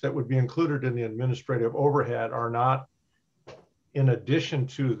amounts that would be included in the administrative overhead are not in addition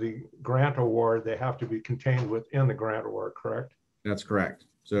to the grant award. They have to be contained within the grant award, correct? That's correct.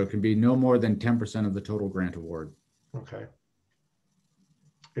 So it can be no more than 10% of the total grant award. Okay.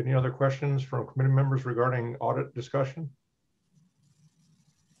 Any other questions from committee members regarding audit discussion?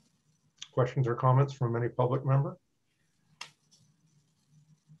 Questions or comments from any public member?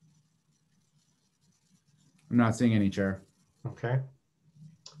 I'm not seeing any, Chair. Okay.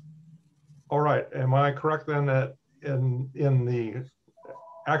 All right. Am I correct then that in the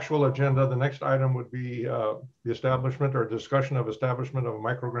actual agenda, the next item would be the establishment or discussion of establishment of a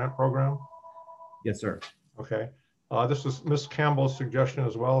microgrant program? Yes, sir. Okay. This is Ms. Campbell's suggestion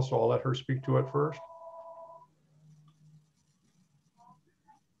as well, so I'll let her speak to it first.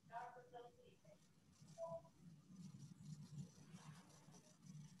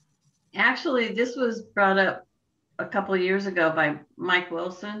 Actually, this was brought up a couple of years ago by Mike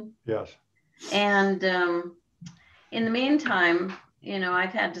Wilson. Yes. And in the meantime, you know,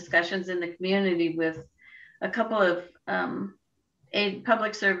 I've had discussions in the community with a couple of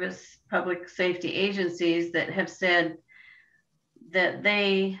public service, public safety agencies that have said that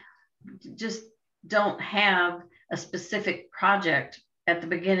they just don't have a specific project at the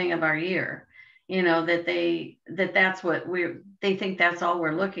beginning of our year. You know, that that's what they think that's all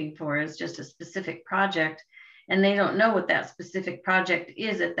we're looking for is just a specific project. And they don't know what that specific project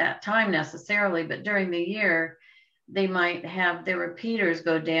is at that time necessarily, but during the year, they might have their repeaters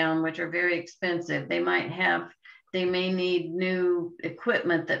go down, which are very expensive. They may need new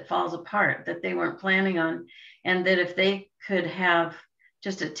equipment that falls apart that they weren't planning on. And that if they could have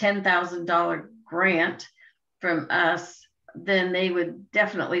just a $10,000 grant from us, then they would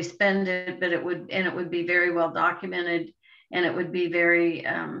definitely spend it, but it would be very well documented, and it would be very,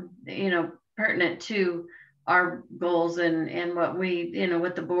 you know, pertinent to our goals and what we, you know,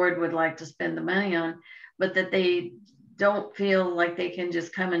 what the board would like to spend the money on, but that they don't feel like they can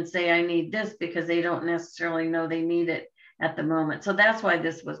just come and say, I need this, because they don't necessarily know they need it at the moment. So that's why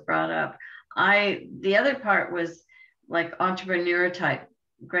this was brought up. The other part was like entrepreneur type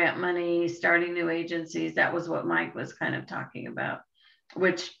grant money, starting new agencies. That was what Mike was kind of talking about,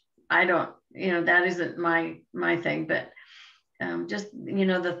 which I don't, you know, that isn't my thing, but just, you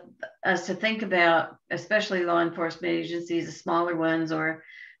know, us to think about, especially law enforcement agencies, the smaller ones, or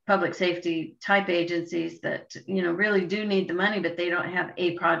public safety type agencies that, you know, really do need the money, but they don't have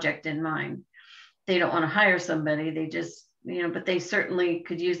a project in mind. They don't want to hire somebody. They just, you know, but they certainly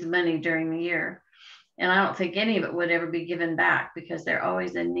could use the money during the year. And I don't think any of it would ever be given back because they're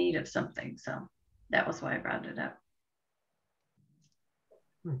always in need of something. So that was why I brought it up.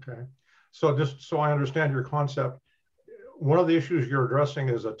 Okay. So just so I understand your concept, one of the issues you're addressing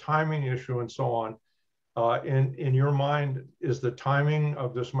is a timing issue and so on. In your mind, is the timing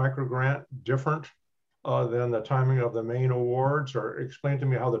of this micro grant different than the timing of the main awards? Or explain to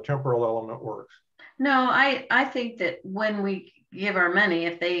me how the temporal element works. No, I think that when we give our money,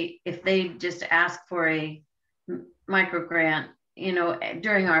 if they just ask for a micro grant, you know,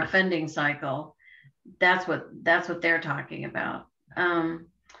 during our funding cycle, that's what they're talking about.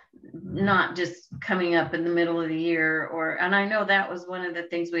 Not just coming up in the middle of the year, and I know that was one of the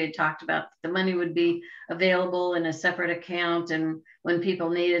things we had talked about. The money would be available in a separate account, and when people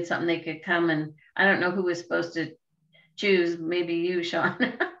needed something, they could come. And I don't know who was supposed to choose, maybe you, Sean.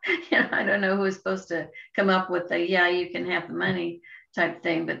 You know, I don't know who was supposed to come up with the, yeah, you can have the money type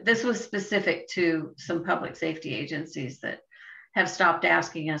thing, but this was specific to some public safety agencies that have stopped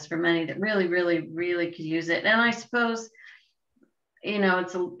asking us for money that really, really, really could use it. And I suppose, you know,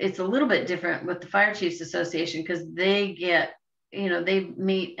 it's a little bit different with the Fire Chiefs Association, because they get, you know, they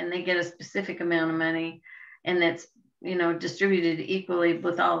meet and they get a specific amount of money, and that's, you know, distributed equally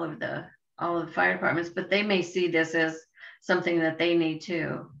with all of the fire departments, but they may see this as something that they need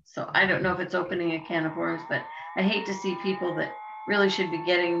too. So I don't know if it's opening a can of worms, but I hate to see people that really should be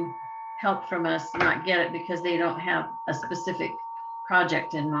getting help from us not get it because they don't have a specific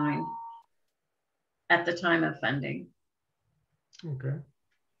project in mind at the time of funding. Okay.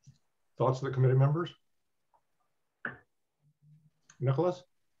 Thoughts of the committee members? Nicholas?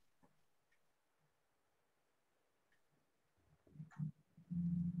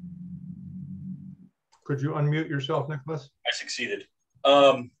 Could you unmute yourself, Nicholas? I succeeded.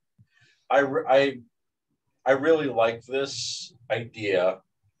 I really like this idea.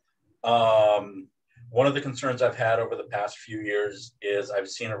 One of the concerns I've had over the past few years is I've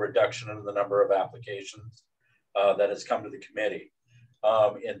seen a reduction in the number of applications that has come to the committee.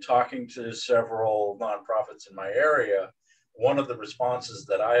 In talking to several nonprofits in my area, one of the responses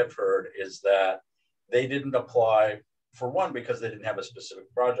that I have heard is that they didn't apply, for one, because they didn't have a specific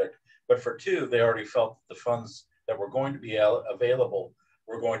project, but for two, they already felt that the funds that were going to be available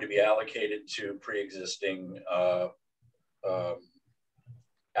were going to be allocated to pre-existing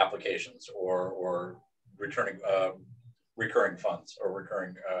applications or returning recurring funds or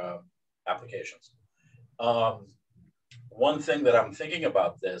recurring applications. One thing that I'm thinking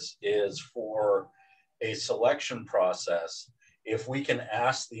about this is for a selection process, if we can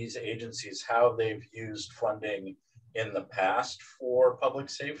ask these agencies how they've used funding in the past for public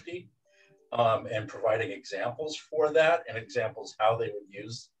safety, and providing examples for that and examples how they would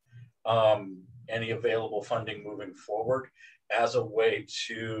use any available funding moving forward as a way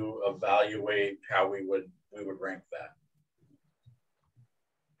to evaluate how we would rank that.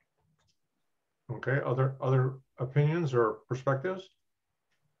 Okay, other opinions or perspectives?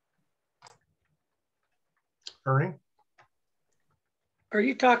 Ernie? Are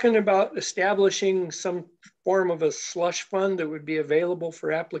you talking about establishing some form of a slush fund that would be available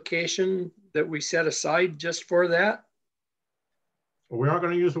for application that we set aside just for that? Well, we aren't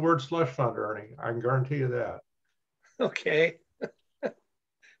going to use the word slush fund, Ernie. I can guarantee you that. Okay. A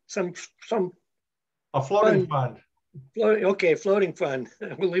floating fund. Okay, floating fund.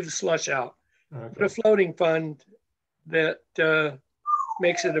 We'll leave the slush out. Okay. But a floating fund that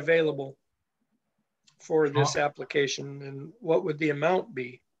makes it available for this application, and what would the amount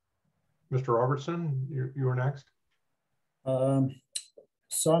be? Mr. Robertson, you are next.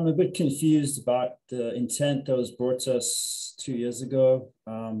 So I'm a bit confused about the intent that was brought to us 2 years ago.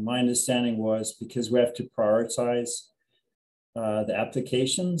 My understanding was because we have to prioritize the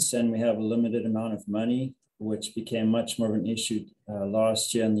applications and we have a limited amount of money, which became much more of an issue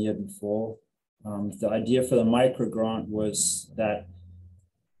last year and the year before. The idea for the micro grant was that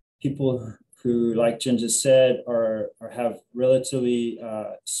people who, like Ginger said, have relatively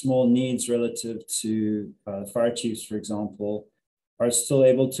small needs relative to fire chiefs, for example, are still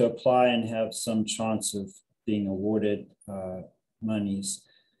able to apply and have some chance of being awarded monies.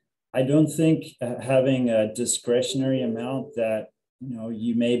 I don't think having a discretionary amount that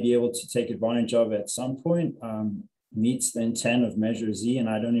you may be able to take advantage of at some point meets the intent of Measure Z, and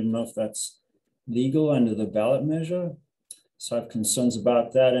I don't even know if that's legal under the ballot measure. So I have concerns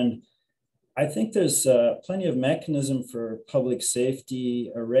about that. And I think there's plenty of mechanism for public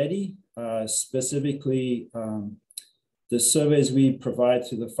safety already. Specifically, the surveys we provide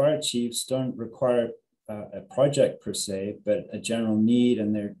to the fire chiefs don't require a project per se, but a general need,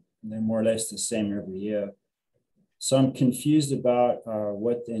 and they're more or less the same every year. So I'm confused about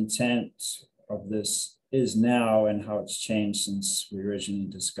what the intent of this is now and how it's changed since we originally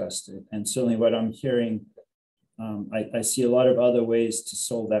discussed it. And certainly what I'm hearing, I see a lot of other ways to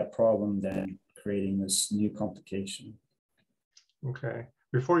solve that problem than creating this new complication. Okay.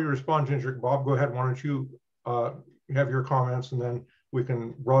 Before you respond, Ginger, Bob, go ahead. Why don't you have your comments, and then we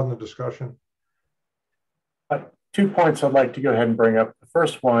can broaden the discussion. 2 points I'd like to go ahead and bring up. The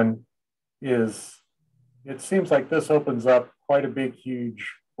first one is, it seems like this opens up quite a big, huge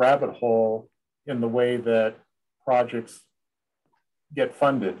rabbit hole in the way that projects get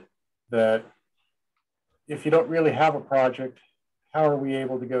funded. That if you don't really have a project, how are we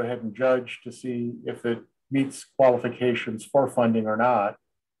able to go ahead and judge to see if it meets qualifications for funding or not,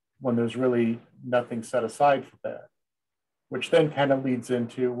 when there's really nothing set aside for that? Which then kind of leads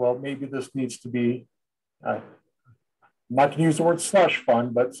into, well, maybe this needs to be, not to use the word slush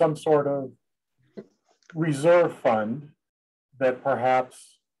fund, but some sort of reserve fund that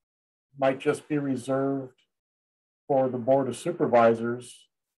perhaps might just be reserved for the Board of Supervisors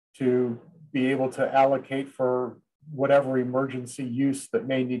to be able to allocate for whatever emergency use that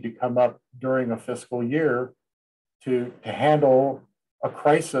may need to come up during a fiscal year to handle a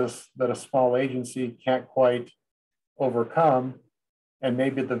crisis that a small agency can't quite overcome. And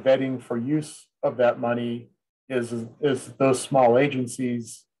maybe the vetting for use of that money is those small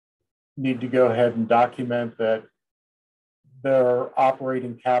agencies need to go ahead and document that their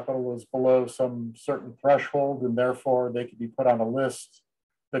operating capital is below some certain threshold, and therefore they could be put on a list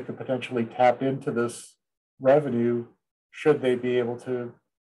that could potentially tap into this revenue should they be able to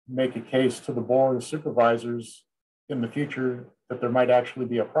make a case to the Board of Supervisors in the future that there might actually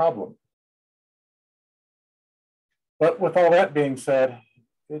be a problem. But with all that being said,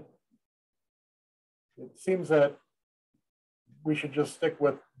 it seems that we should just stick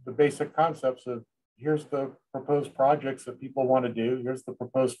with the basic concepts of, here's the proposed projects that people want to do, here's the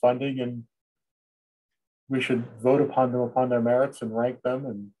proposed funding, and we should vote upon them upon their merits and rank them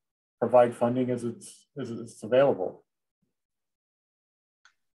and provide funding as it's available.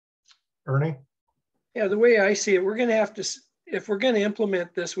 Ernie? Yeah, the way I see it, we're going to have to, if we're going to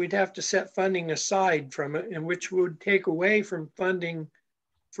implement this, we'd have to set funding aside from it, and which would take away from funding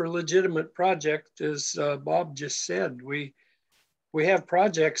for legitimate projects, as Bob just said. We have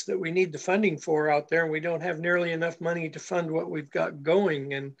projects that we need the funding for out there, and we don't have nearly enough money to fund what we've got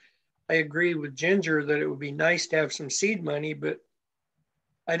going. And I agree with Ginger that it would be nice to have some seed money, but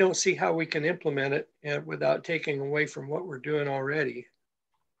I don't see how we can implement it without taking away from what we're doing already.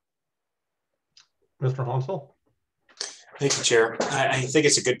 Mr. Hansel? Thank you, Chair. I think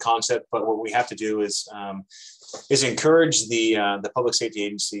it's a good concept, but what we have to do is encourage the public safety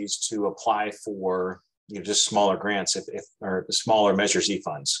agencies to apply for just smaller grants, or smaller Measure Z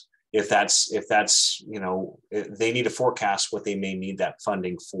funds. If that's they need to forecast what they may need that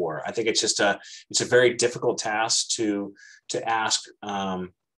funding for. I think it's just it's a very difficult task to ask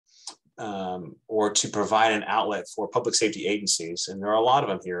or to provide an outlet for public safety agencies, and there are a lot of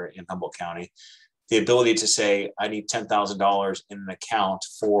them here in Humboldt County. The ability to say, I need $10,000 in an account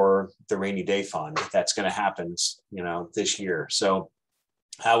for the rainy day fund. That's going to happen, this year. So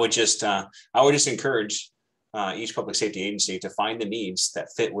I would just encourage each public safety agency to find the needs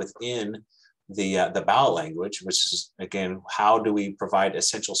that fit within the ballot language, which is, again, how do we provide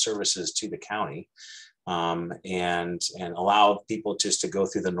essential services to the county, and allow people just to go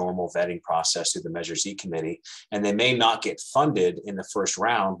through the normal vetting process through the Measure Z committee. And they may not get funded in the first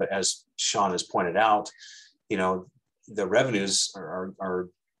round, but as Sean has pointed out, the revenues are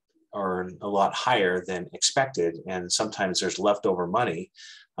a lot higher than expected. And sometimes there's leftover money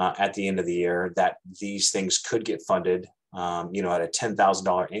at the end of the year that these things could get funded, at a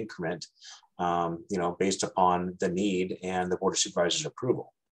 $10,000 increment, based upon the need and the Board of Supervisors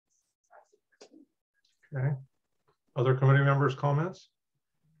approval. Okay. Other committee members' comments?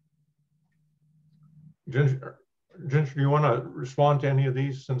 Ginger, do you want to respond to any of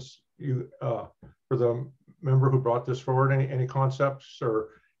these, since you, for the member who brought this forward, any concepts, or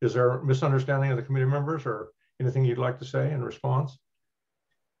is there a misunderstanding of the committee members, or anything you'd like to say in response?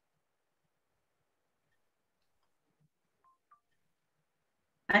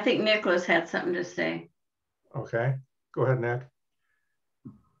 I think Nicholas had something to say. Okay, go ahead, Nick.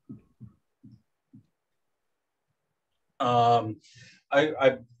 I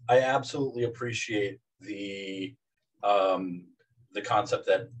absolutely appreciate the concept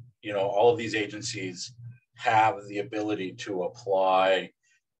that all of these agencies have the ability to apply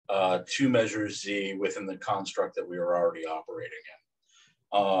to Measure Z within the construct that we are already operating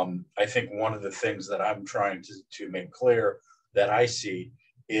in. I think one of the things that I'm trying to make clear that I see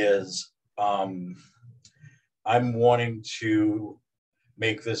is I'm wanting to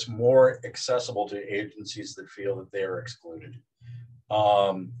make this more accessible to agencies that feel that they are excluded.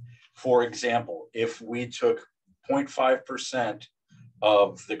 For example, if we took 0.5%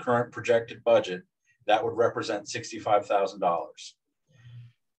 of the current projected budget that would represent $65,000.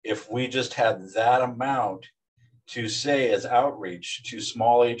 If we just had that amount to say as outreach to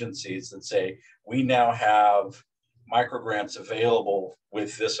small agencies that say, we now have microgrants available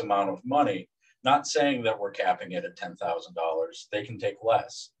with this amount of money, not saying that we're capping it at $10,000, they can take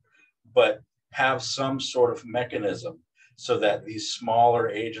less, but have some sort of mechanism so that these smaller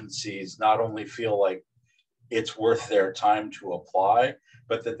agencies not only feel like it's worth their time to apply,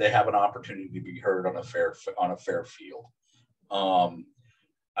 but that they have an opportunity to be heard on a fair field.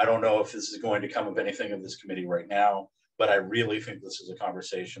 I don't know if this is going to come of anything of this committee right now, but I really think this is a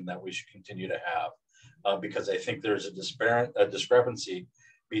conversation that we should continue to have, because I think there's a discrepancy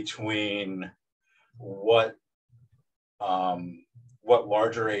between what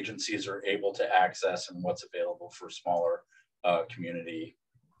larger agencies are able to access and what's available for smaller community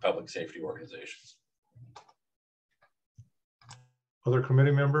public safety organizations. Other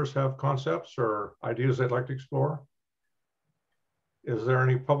committee members have concepts or ideas they'd like to explore? Is there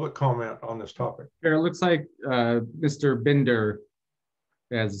any public comment on this topic? Chair, it looks like Mr. Binder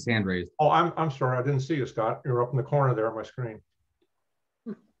has his hand raised. Oh, I'm sorry, I didn't see you, Scott. You're up in the corner there on my screen.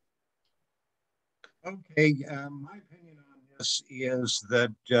 Okay, my opinion on this is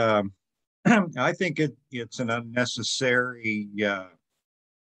that I think it's an unnecessary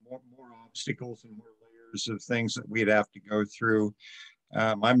more obstacles and more layers of things that we'd have to go through.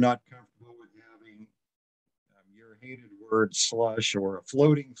 I'm not comfortable with having your hated word slush or a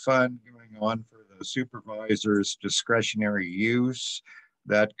floating fund going on for the supervisor's discretionary use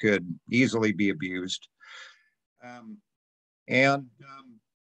that could easily be abused.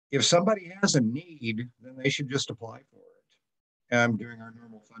 If somebody has a need, then they should just apply for it. During our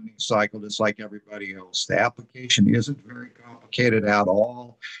normal funding cycle, just like everybody else. The application isn't very complicated at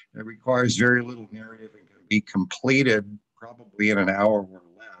all. It requires very little narrative and can be completed probably in an hour or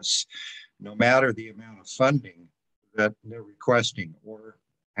less, no matter the amount of funding that they're requesting or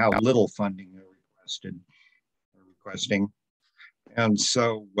how little funding they're requesting. And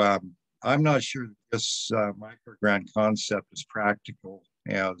so I'm not sure that this microgrant concept is practical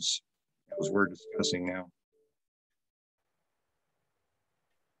as we're discussing now.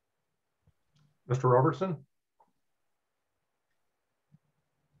 Mr. Robertson?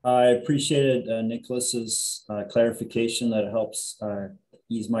 I appreciated Nicholas's clarification that helps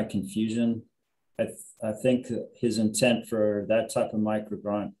ease my confusion. I think his intent for that type of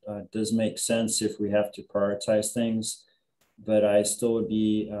microgrant does make sense if we have to prioritize things, but I still would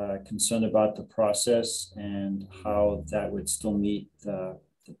be concerned about the process and how that would still meet the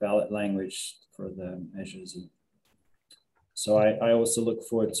ballot language for the measures. So I also look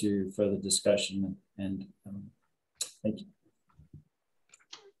forward to further discussion and thank you.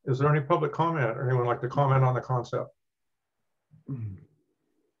 Is there any public comment or anyone like to comment on the concept?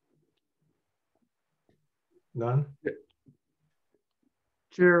 None?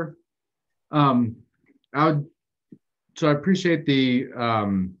 Chair, so I appreciate the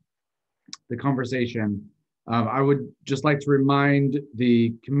conversation. I would just like to remind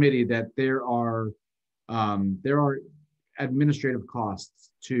the committee that there are administrative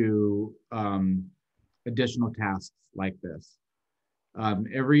costs to additional tasks like this.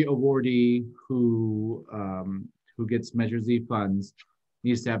 Every awardee who gets Measure Z funds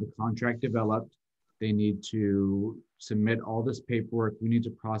needs to have a contract developed. They need to submit all this paperwork. We need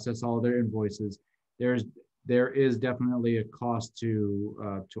to process all their invoices. There is definitely a cost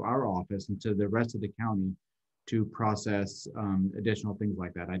to our office and to the rest of the county to process additional things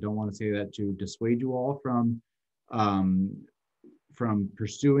like that. I don't want to say that to dissuade you all from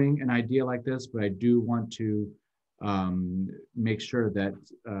pursuing an idea like this, but I do want to make sure that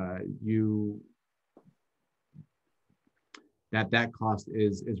that cost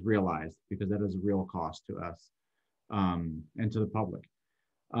is realized, because that is a real cost to us and to the public.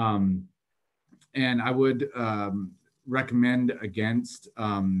 And I would recommend against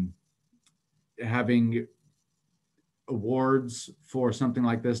having awards for something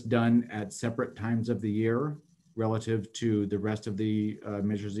like this done at separate times of the year relative to the rest of the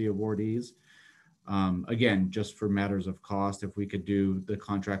Measure Z awardees. Again, just for matters of cost, if we could do the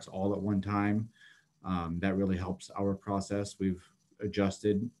contracts all at one time, that really helps our process. We've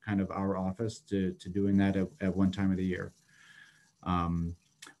adjusted kind of our office to doing that at one time of the year.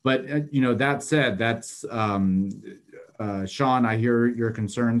 But that said, that's Sean, I hear your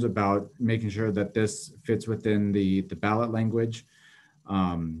concerns about making sure that this fits within the ballot language.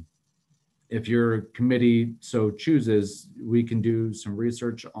 If your committee so chooses, we can do some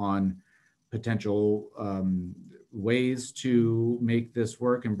research on potential ways to make this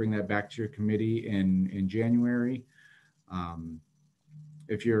work and bring that back to your committee in January.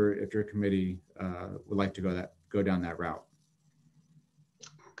 if your committee would like to go down that route.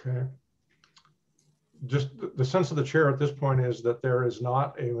 Okay. Just the sense of the chair at this point is that there is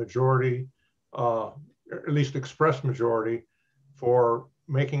not a majority, at least expressed majority, for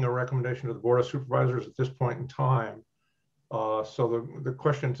making a recommendation to the Board of Supervisors at this point in time. So the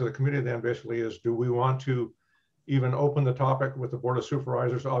question to the committee then basically is, do we want to even open the topic with the Board of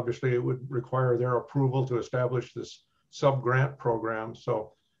Supervisors? Obviously, it would require their approval to establish this sub-grant program.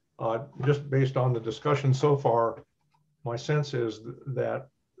 So just based on the discussion so far, my sense is that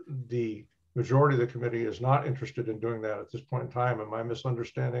the majority of the committee is not interested in doing that at this point in time. Am I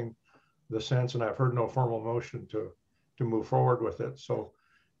misunderstanding the sense? And I've heard no formal motion to move forward with it. So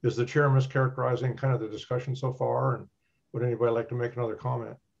is the chair mischaracterizing kind of the discussion so far? And would anybody like to make another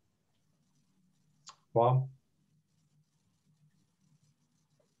comment? Bob?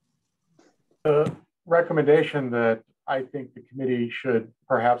 The recommendation that I think the committee should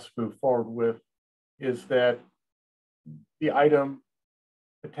perhaps move forward with is that the item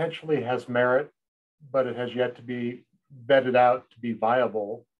potentially has merit, but it has yet to be vetted out to be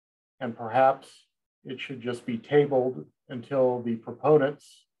viable. And perhaps it should just be tabled until the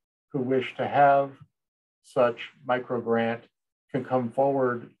proponents who wish to have such micro grant can come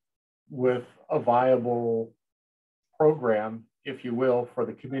forward with a viable program, if you will, for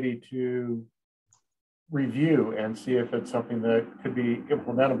the committee to review and see if it's something that could be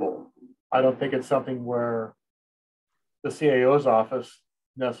implementable. I don't think it's something where the CAO's office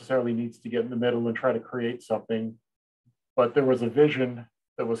necessarily needs to get in the middle and try to create something, but there was a vision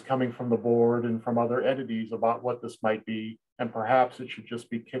that was coming from the board and from other entities about what this might be, and perhaps it should just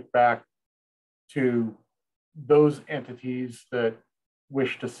be kicked back to those entities that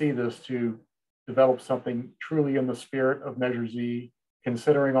wish to see this to develop something truly in the spirit of Measure Z,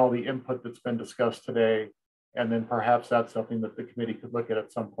 considering all the input that's been discussed today, and then perhaps that's something that the committee could look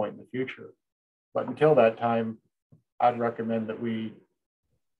at some point in the future. But until that time, I'd recommend that we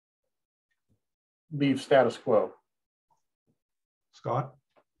leave status quo. Scott?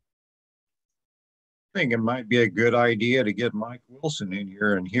 I think it might be a good idea to get Mike Wilson in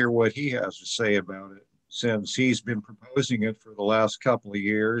here and hear what he has to say about it. Since he's been proposing it for the last couple of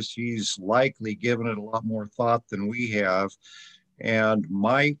years, he's likely given it a lot more thought than we have, and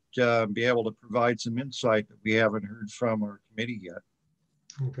might be able to provide some insight that we haven't heard from our committee yet.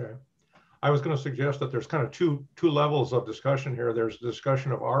 Okay. I was going to suggest that there's kind of two levels of discussion here. There's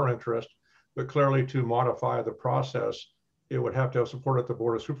discussion of our interest, but clearly to modify the process, it would have to have support at the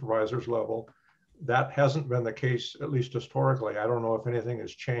Board of Supervisors level. That hasn't been the case, at least historically. I don't know if anything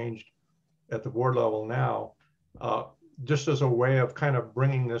has changed at the board level now. Just as a way of kind of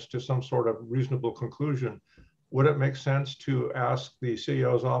bringing this to some sort of reasonable conclusion, would it make sense to ask the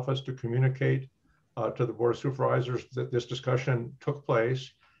CEO's office to communicate to the Board of Supervisors that this discussion took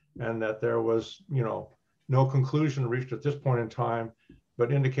place and that there was, no conclusion reached at this point in time,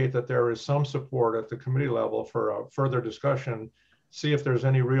 but indicate that there is some support at the committee level for a further discussion, see if there's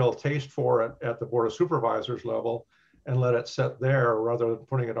any real taste for it at the Board of Supervisors level, and let it sit there rather than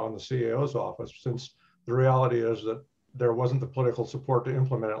putting it on the CEO's office, since the reality is that there wasn't the political support to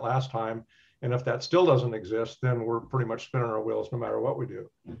implement it last time. And if that still doesn't exist, then we're pretty much spinning our wheels no matter what we do.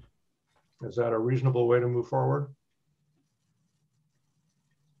 Is that a reasonable way to move forward?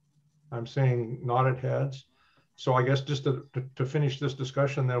 I'm seeing nodded heads. So I guess just to finish this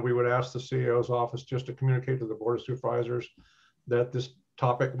discussion, then we would ask the CEO's office just to communicate to the Board of Supervisors that this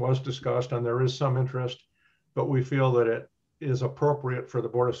topic was discussed and there is some interest, but we feel that it is appropriate for the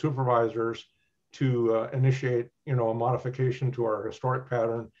Board of Supervisors to initiate, a modification to our historic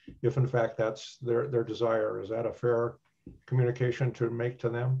pattern, if in fact that's their desire. Is that a fair communication to make to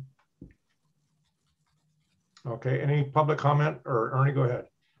them? Okay, any public comment? Or Ernie, go ahead.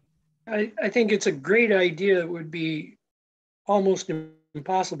 I think it's a great idea. It would be almost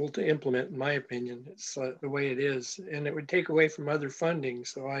impossible to implement, in my opinion. It's the way it is, and it would take away from other funding.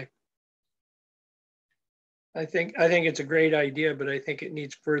 So I think it's a great idea, but I think it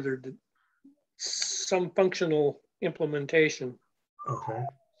needs some functional implementation. Okay,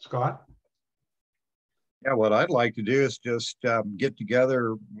 Scott? Yeah, what I'd like to do is just get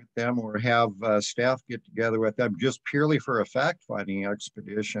together with them or have staff get together with them just purely for a fact-finding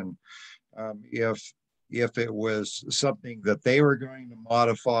expedition. If it was something that they were going to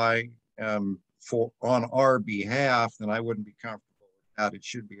modify on our behalf, then I wouldn't be comfortable with that. It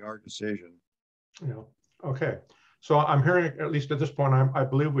should be our decision. Yeah. Okay. So I'm hearing, at least at this point, I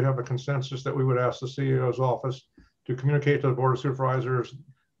believe we have a consensus that we would ask the CEO's office to communicate to the Board of Supervisors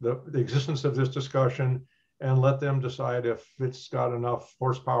the existence of this discussion and let them decide if it's got enough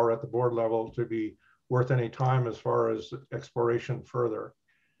horsepower at the board level to be worth any time as far as exploration further.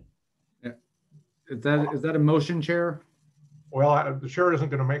 Is that a motion, Chair? Well, the chair isn't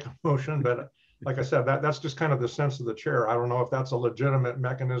going to make a motion, but like I said, that's just kind of the sense of the chair. I don't know if that's a legitimate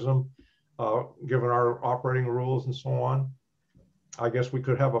mechanism, given our operating rules and so on. I guess we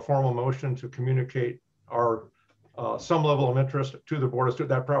could have a formal motion to communicate our some level of interest to the board.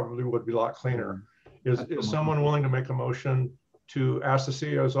 That probably would be a lot cleaner. Is someone willing to make a motion to ask the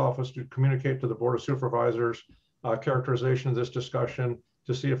CEO's office to communicate to the Board of Supervisors characterization of this discussion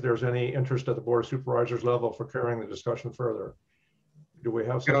to see if there's any interest at the Board of Supervisors level for carrying the discussion further? Do we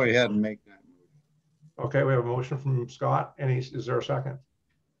have Go ahead and make that motion. Okay, we have a motion from Scott. Is there a second?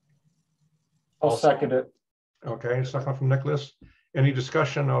 I'll second it. Okay, second from Nicholas. Any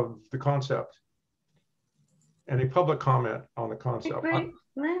discussion of the concept? Any public comment on the concept? Go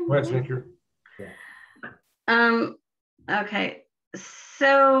ahead, Ginger. Okay,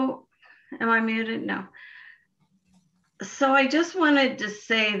 so am I muted? No. So I just wanted to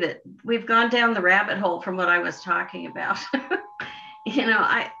say that we've gone down the rabbit hole from what I was talking about. You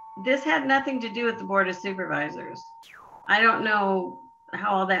know, this had nothing to do with the Board of Supervisors. I don't know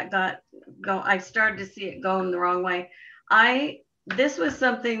how all that I started to see it going the wrong way. This was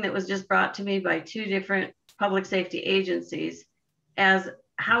something that was just brought to me by two different public safety agencies as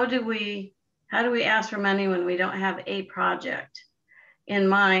how do we ask for money when we don't have a project in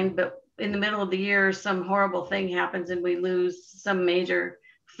mind, but in the middle of the year, some horrible thing happens and we lose some major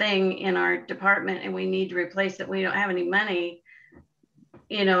thing in our department and we need to replace it. We don't have any money.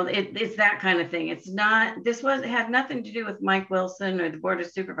 You know, it's that kind of thing. It's not, it had nothing to do with Mike Wilson or the Board of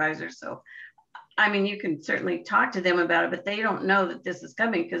Supervisors. So, I mean, you can certainly talk to them about it, but they don't know that this is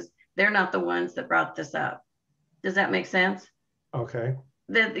coming because they're not the ones that brought this up. Does that make sense? Okay.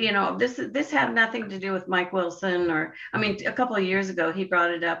 That, you know, this had nothing to do with Mike Wilson or, I mean, a couple of years ago, he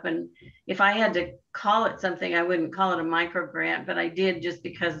brought it up. And if I had to call it something, I wouldn't call it a micro grant, but I did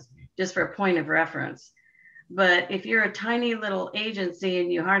just for a point of reference. But if you're a tiny little agency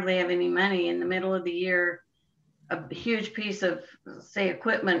and you hardly have any money in the middle of the year, a huge piece of, say,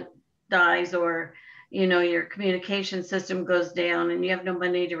 equipment dies or, you know, your communication system goes down and you have no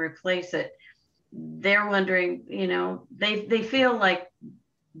money to replace it, they're wondering, you know, they feel like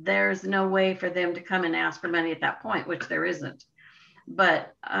there's no way for them to come and ask for money at that point, which there isn't.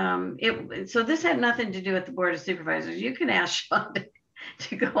 But so this had nothing to do with the Board of Supervisors. You can ask Sean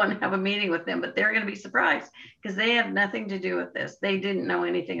to go and have a meeting with them, but they're going to be surprised because they have nothing to do with this. They didn't know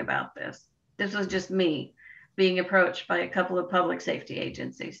anything about this. This was just me being approached by a couple of public safety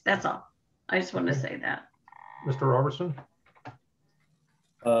agencies. That's all. I just want to say that. Mr. Robertson?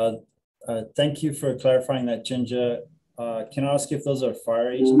 Thank you for clarifying that, Ginger. Can I ask if those are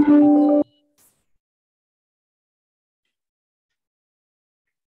fire agencies?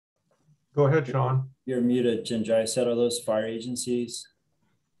 Go ahead, Sean. You're muted, Ginger. I said, are those fire agencies?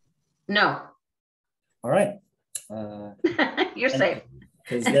 No. All right. You're safe.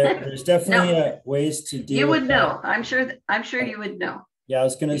 Because there's definitely ways to deal. You would with know. that. I'm sure you would know. Yeah, I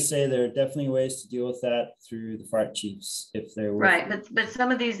was going to say there are definitely ways to deal with that through the fire chiefs if they're right. But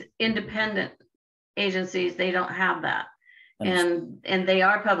some of these independent agencies, they don't have that, and they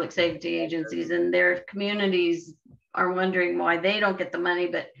are public safety agencies, and their communities are wondering why they don't get the money.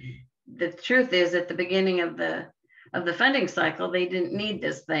 But the truth is, at the beginning of the funding cycle, they didn't need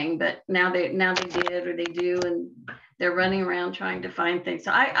this thing, but now they did, or they do, and they're running around trying to find things.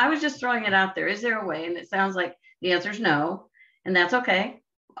 So I was just throwing it out there. Is there a way? And it sounds like the answer is no. And that's okay.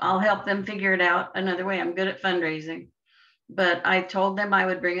 I'll help them figure it out another way. I'm good at fundraising, but I told them I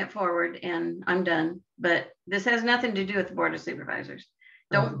would bring it forward and I'm done. But this has nothing to do with the Board of Supervisors.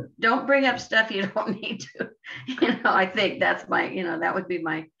 Don't bring up stuff you don't need to. You know, I think that's my, you know, that would be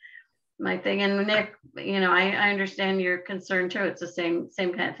my thing. And Nick, you know, I understand your concern too. It's the same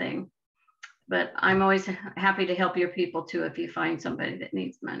kind of thing. But I'm always happy to help your people too if you find somebody that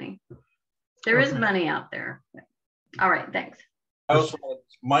needs money. There is money out there. All right, thanks.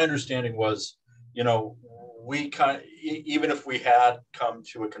 My understanding was, you know, even if we had come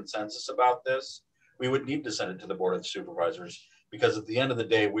to a consensus about this, we would need to send it to the Board of Supervisors because at the end of the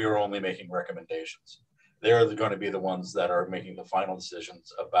day, we are only making recommendations. They're going to be the ones that are making the final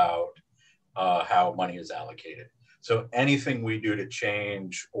decisions about how money is allocated. So anything we do to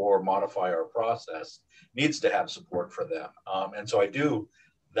change or modify our process needs to have support for them. And so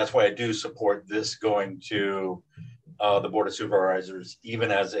that's why I do support this going to the Board of Supervisors, even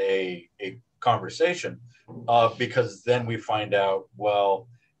as a conversation, because then we find out, well,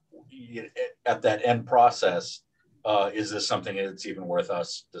 at that end process, is this something that's even worth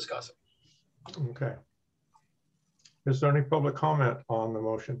us discussing? Okay. Is there any public comment on the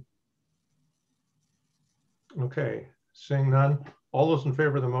motion? Okay, seeing none, All those in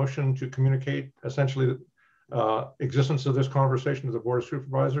favor of the motion to communicate essentially existence of this conversation to the Board of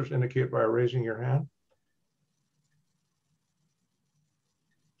Supervisors indicate by raising your hand.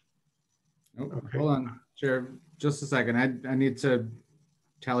 Oh, okay. Hold on, Chair, just a second. I need to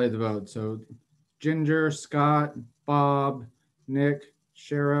tally the vote. So Ginger, Scott, Bob, Nick,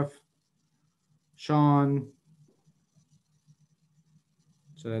 Sheriff, Sean.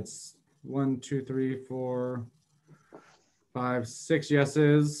 So that's 1, 2, 3, 4, 5, 6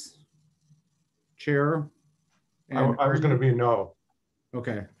 yeses. Chair. And I was going to be no.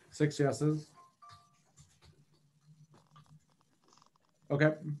 Okay, 6 yeses.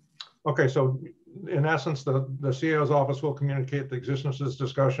 Okay. Okay, so in essence, the CAO's office will communicate the existence of this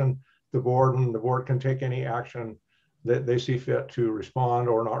discussion to the board, and the board can take any action that they see fit to respond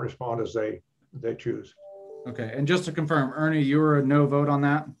or not respond as they choose. Okay, and just to confirm, Ernie, you were a no vote on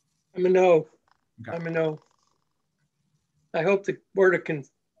that? I'm a no. Okay. I'm a no. I hope the Board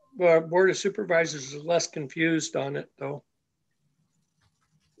of Supervisors is less confused on it, though.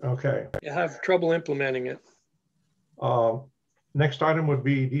 Okay. You have trouble implementing it. Next item would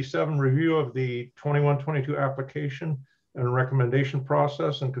be D7, review of the 21-22 application and recommendation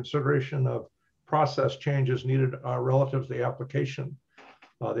process and consideration of process changes needed relative to the application.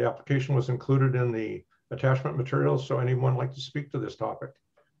 The application was included in the attachment materials, so anyone like to speak to this topic?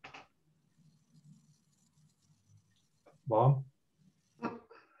 Bob?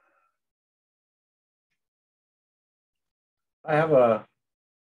 I have a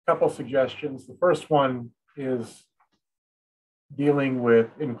couple suggestions. The first one is dealing with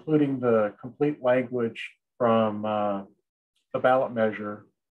including the complete language from the ballot measure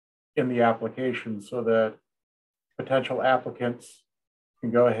in the application so that potential applicants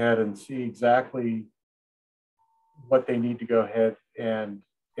can go ahead and see exactly what they need to go ahead and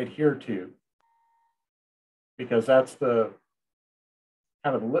adhere to. Because that's the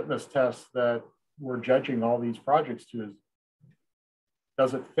kind of the litmus test that we're judging all these projects to, is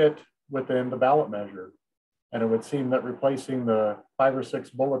does it fit within the ballot measure? And it would seem that replacing the 5 or 6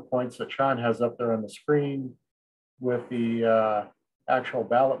 bullet points that Sean has up there on the screen with the actual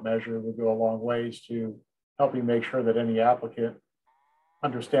ballot measure would go a long ways to helping make sure that any applicant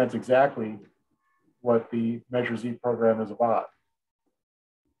understands exactly what the Measure Z program is about.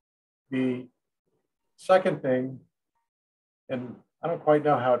 The second thing, and I don't quite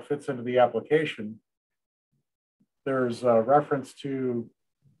know how it fits into the application, there's a reference to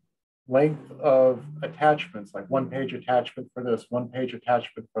length of attachments, like 1-page attachment for this, 1-page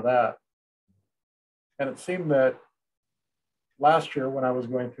attachment for that. And it seemed that last year when I was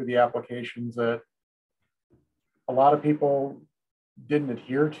going through the applications that a lot of people didn't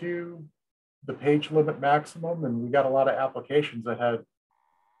adhere to the page limit maximum, and we got a lot of applications that had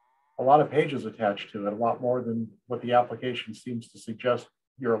a lot of pages attached to it, a lot more than what the application seems to suggest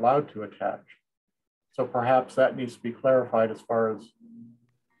you're allowed to attach. So perhaps that needs to be clarified as far as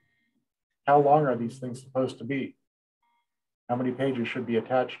how long are these things supposed to be? How many pages should be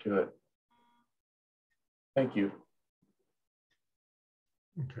attached to it? Thank you.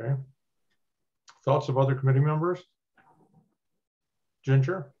 Okay. Thoughts of other committee members?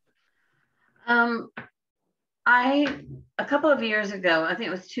 Ginger? A couple of years ago, I think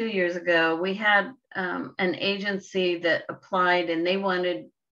it was 2 years ago, we had an agency that applied and they wanted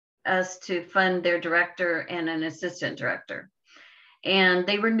us to fund their director and an assistant director. And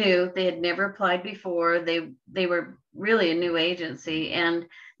they were new, they had never applied before. They were really a new agency, and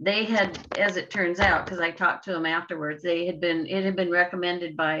they had, as it turns out, because I talked to them afterwards, it had been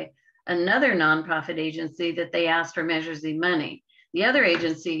recommended by another nonprofit agency that they asked for Measure Z money. The other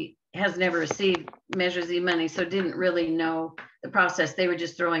agency has never received Measure Z money, so didn't really know the process. They were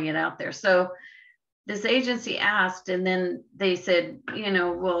just throwing it out there. So this agency asked, and then they said, you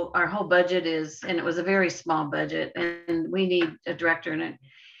know, well, our whole budget is, and it was a very small budget, and we need a director in it.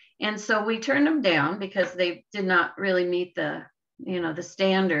 And so we turned them down because they did not really meet the, you know, the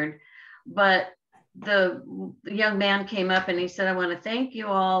standard. But the young man came up and he said, I want to thank you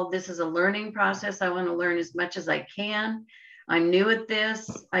all. This is a learning process. I want to learn as much as I can. I'm new at this.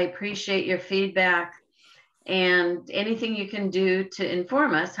 I appreciate your feedback. And anything you can do to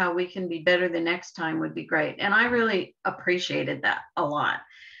inform us how we can be better the next time would be great. And I really appreciated that a lot.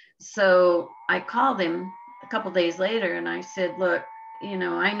 So I called him a couple days later and I said, look, you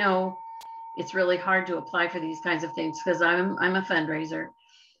know, I know it's really hard to apply for these kinds of things because I'm a fundraiser.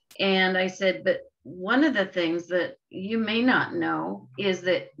 And I said, but one of the things that you may not know is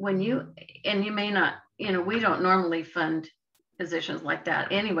that when you, and you may not, you know, we don't normally fund positions like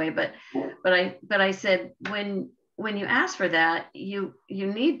that anyway, but I said, when you ask for that, you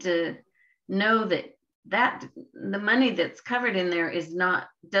need to know that that the money that's covered in there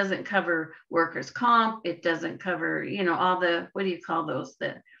doesn't cover workers' comp. It doesn't cover, all the, what do you call those?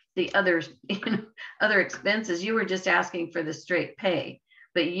 The others, other expenses. You were just asking for the straight pay,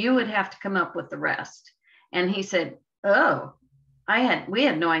 but you would have to come up with the rest. And he said, oh, we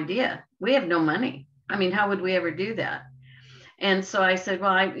had no idea. We have no money. I mean, how would we ever do that? And so I said,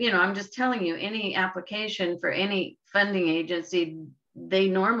 well, I'm just telling you, any application for any funding agency, they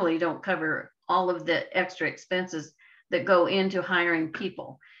normally don't cover all of the extra expenses that go into hiring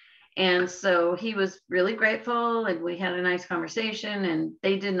people. And so he was really grateful, and we had a nice conversation, and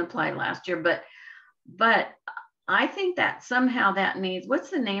they didn't apply last year, but I think that somehow that needs, what's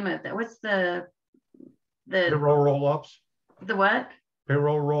the name of that? What's the payroll roll-ups? The what?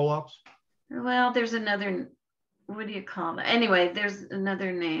 Payroll roll-ups? Well, there's another, what do you call that? Anyway, there's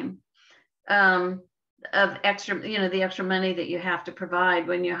another name of extra, the extra money that you have to provide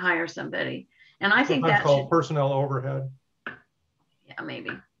when you hire somebody. And I think that's called personnel overhead. Yeah,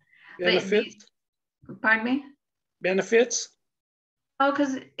 maybe. Benefits? Pardon me? Benefits? Oh,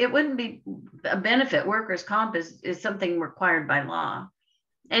 because it wouldn't be a benefit. Workers' comp is something required by law.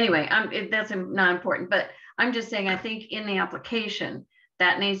 Anyway, that's not important, but I'm just saying, I think in the application,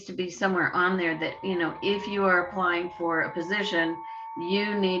 that needs to be somewhere on there that, if you are applying for a position,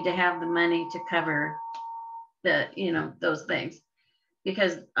 you need to have the money to cover the, those things.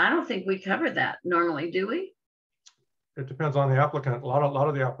 Because I don't think we cover that normally, do we? It depends on the applicant. A lot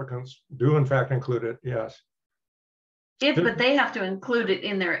of the applicants do in fact include it, yes. But they have to include it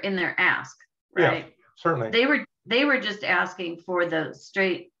in their ask, right? Yeah, certainly. They were just asking for the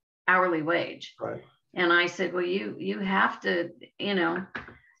straight hourly wage. Right. And I said, well, you have to,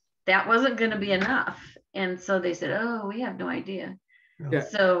 that wasn't going to be enough. And so they said, oh, we have no idea. Yeah.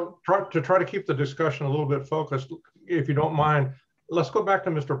 So to try to keep the discussion a little bit focused, if you don't mind, let's go back to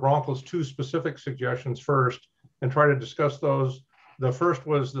Mr. Bronco's two specific suggestions first and try to discuss those. The first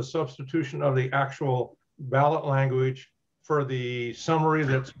was the substitution of the actual ballot language for the summary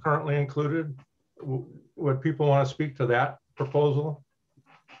that's currently included. Would people want to speak to that proposal?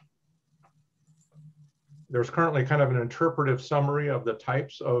 There's currently kind of an interpretive summary of the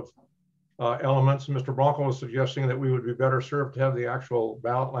types of elements. Mr. Bronco was suggesting that we would be better served to have the actual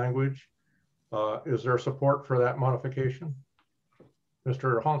ballot language. Is there support for that modification?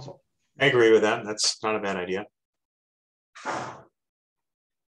 Mr. Hansel. I agree with that. That's not a bad idea.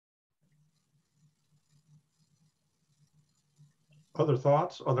 Other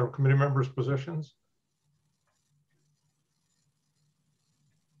thoughts, other committee members' positions?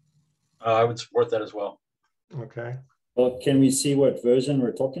 I would support that as well. Okay. Well, can we see what version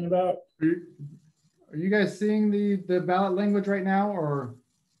we're talking about? Are you guys seeing the ballot language right now, or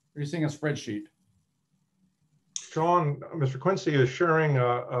are you seeing a spreadsheet? Sean, Mr. Quincy is sharing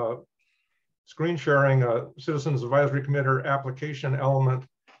screen sharing a Citizens Advisory Committee application element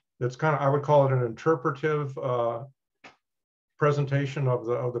that's kind of, I would call it an interpretive presentation of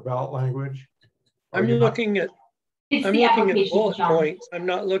the ballot language. I'm looking at bullet Sean. points. I'm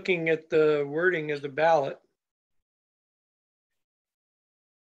not looking at the wording of the ballot.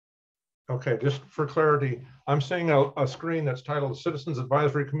 Okay, just for clarity, I'm seeing a screen that's titled Citizens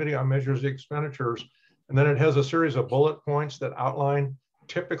Advisory Committee on Measures the Expenditures, and then it has a series of bullet points that outline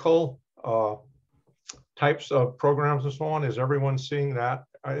typical types of programs and so on. Is everyone seeing that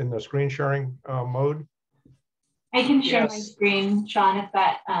in the screen sharing mode? I can share my Yes. screen, Sean, if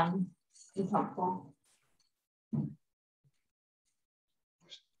that is helpful.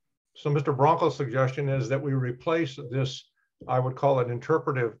 So Mr. Bronco's suggestion is that we replace this, I would call it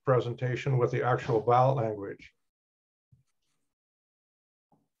interpretive presentation, with the actual ballot language.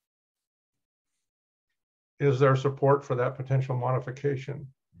 Is there support for that potential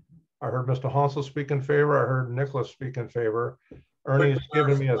modification? I heard Mr. Hansel speak in favor. I heard Nicholas speak in favor. Ernie's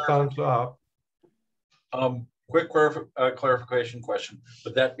giving me a thumbs up. Quick clarification question.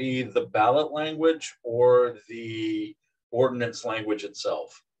 Would that be the ballot language or the ordinance language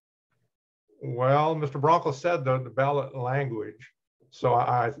itself? Well, Mr. Bronco said the ballot language. So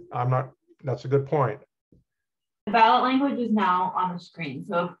I'm not, that's a good point. The ballot language is now on the screen.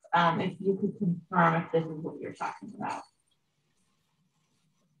 So if you could confirm if this is what you're talking about.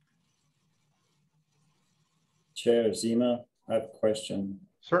 Chair Zima, I have a question.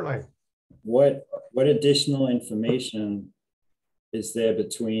 Certainly. What additional information is there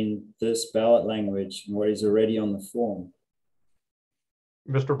between this ballot language and what is already on the form?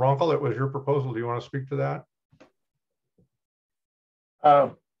 Mr. Bronco, it was your proposal. Do you want to speak to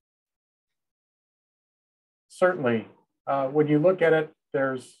that? Certainly. When you look at it,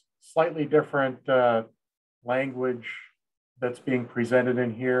 there's slightly different language that's being presented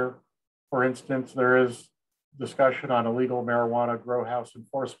in here. For instance, there is discussion on illegal marijuana grow house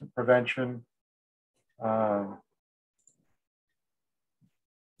enforcement prevention. I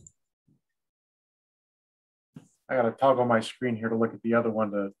got to toggle my screen here to look at the other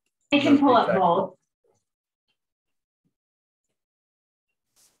one to. I can pull up both.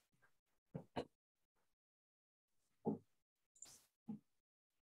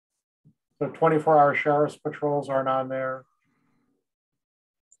 So 24-hour sheriff's patrols aren't on there.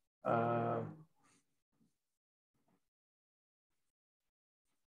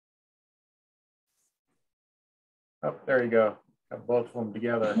 Oh, there you go. Got both of them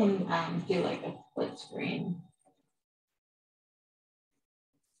together. I can do like a split screen.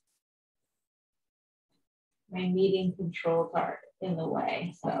 My meeting controls are in the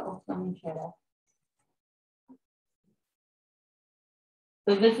way, so let me try to.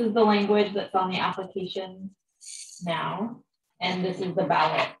 So this is the language that's on the application now, and this is the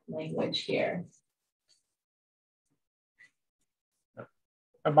ballot language here.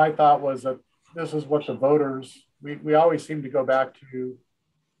 And my thought was that this is what the voters, we always seem to go back to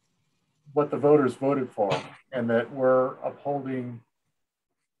what the voters voted for, and that we're upholding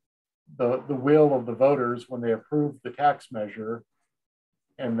the will of the voters when they approved the tax measure,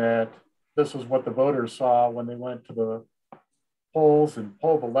 and that this is what the voters saw when they went to the polls and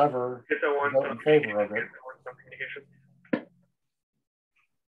pulled the lever to vote in favor of it.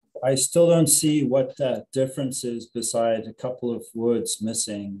 I still don't see what that difference is besides a couple of words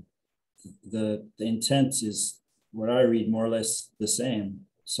missing. The intent is what I read more or less the same.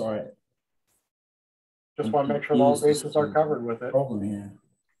 Sorry. Just want to make sure all bases are covered with it. Problem here.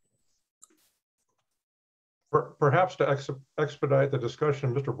 Perhaps to expedite the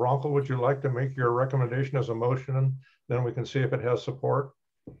discussion, Mr. Bronco, would you like to make your recommendation as a motion? Then we can see if it has support.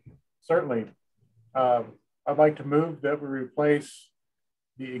 Certainly. I'd like to move that we replace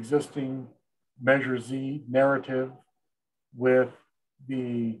the existing Measure Z narrative with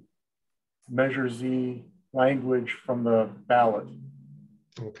the Measure Z language from the ballot.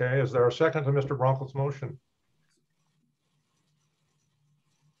 Okay, is there a second to Mr. Bronco's motion?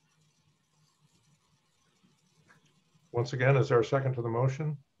 Once again, is there a second to the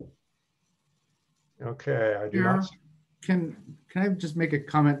motion? Okay, I do not. Can I just make a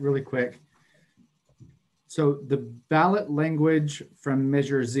comment really quick? So the ballot language from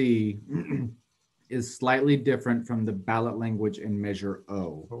Measure Z is slightly different from the ballot language in Measure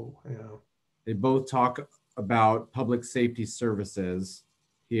O. Oh, yeah. They both talk about public safety services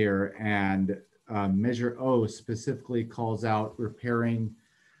here, and Measure O specifically calls out repairing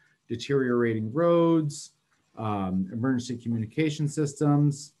deteriorating roads, emergency communication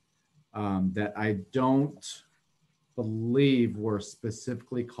systems that I don't believe were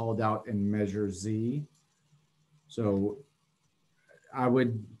specifically called out in Measure Z. So I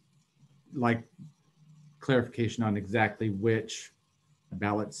would like clarification on exactly which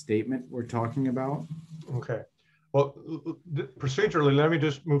ballot statement we're talking about. Okay. Well, procedurally, let me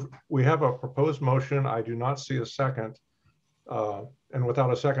just move. We have a proposed motion. I do not see a second. And without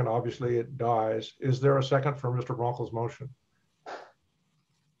a second, obviously it dies. Is there a second for Mr. Bronco's motion?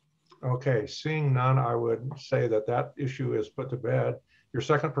 Okay, seeing none, I would say that that issue is put to bed. Your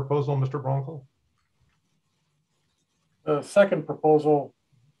second proposal, Mr. Bronco? The second proposal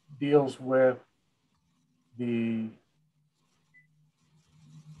deals with the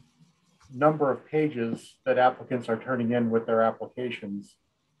number of pages that applicants are turning in with their applications,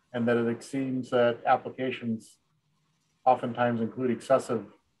 and that it seems that applications oftentimes include excessive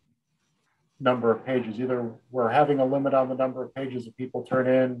number of pages. Either we're having a limit on the number of pages that people turn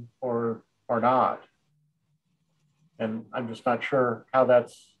in or not. And I'm just not sure how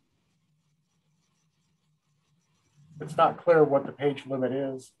it's not clear what the page limit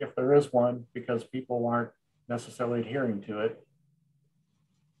is, if there is one, because people aren't necessarily adhering to it.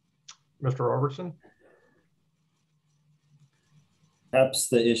 Mr. Robertson? Perhaps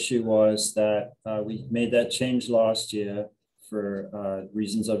the issue was that we made that change last year for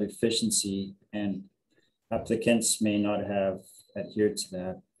reasons of efficiency, and applicants may not have adhered to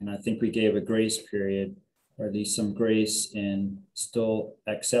that. And I think we gave a grace period, or at least some grace in still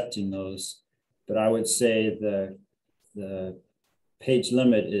accepting those. But I would say the page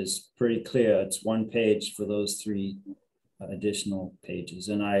limit is pretty clear. It's one page for those 3 additional pages.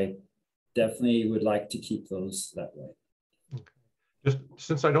 And I definitely would like to keep those that way. Okay. Just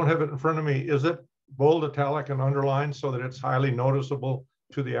since I don't have it in front of me, is it bold, italic, and underlined so that it's highly noticeable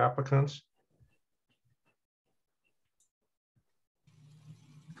to the applicants?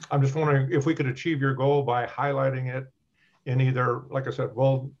 I'm just wondering if we could achieve your goal by highlighting it in either, like I said,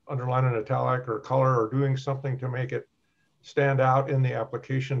 bold, underline, and italic, or color, or doing something to make it stand out in the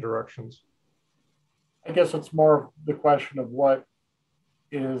application directions? I guess it's more the question of what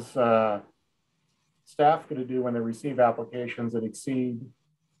is staff going to do when they receive applications that exceed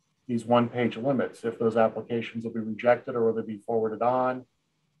these one-page limits? If those applications will be rejected or will they be forwarded on?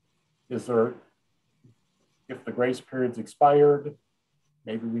 Is there, if the grace period's expired,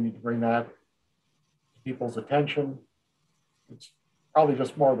 maybe we need to bring that to people's attention. It's probably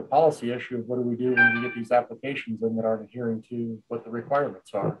just more of the policy issue of what do we do when we get these applications in that aren't adhering to what the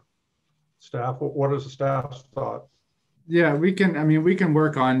requirements are. Staff, what is the staff's thought? Yeah, we can, I mean, we can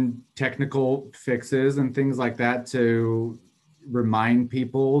work on technical fixes and things like that to remind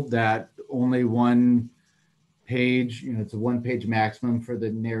people that only one page, you know, it's a one-page maximum for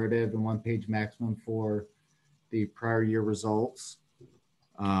the narrative and one-page maximum for the prior year results.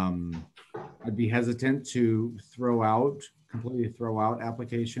 I'd be hesitant to completely throw out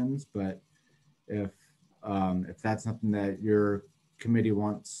applications, but if that's something that your committee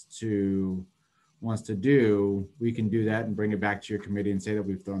wants to do, we can do that and bring it back to your committee and say that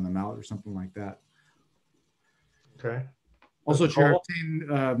we've thrown them out or something like that. Okay. Also,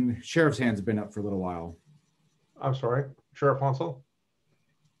 Sheriff's hands have been up for a little while. I'm sorry, Sheriff Hansel?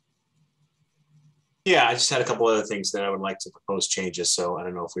 Yeah, I just had a couple other things that I would like to propose changes. So I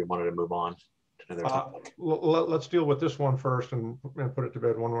don't know if we wanted to move on to another topic. Let's deal with this one first and put it to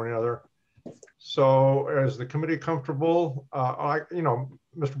bed one way or the other. So is the committee comfortable?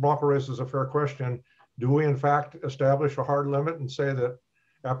 Mr. Blanco raises a fair question. Do we in fact establish a hard limit and say that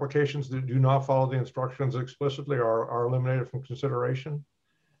applications that do not follow the instructions explicitly are eliminated from consideration?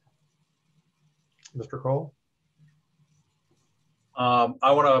 Mr. Cole?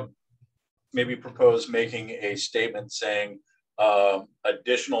 I want to maybe propose making a statement saying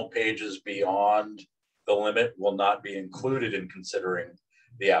additional pages beyond the limit will not be included in considering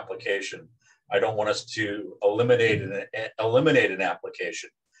the application. I don't want us to eliminate an application,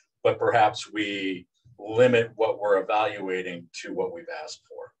 but perhaps we limit what we're evaluating to what we've asked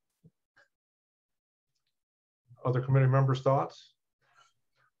for. Other committee members' thoughts?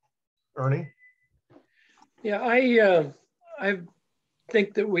 Ernie? Yeah, I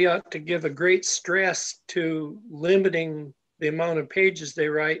think that we ought to give a great stress to limiting the amount of pages they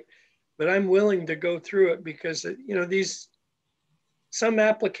write, but I'm willing to go through it because, you know, some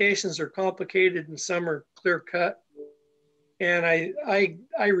applications are complicated and some are clear cut. And I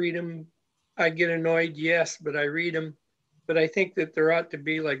read them, I get annoyed, yes, but I read them. But I think that there ought to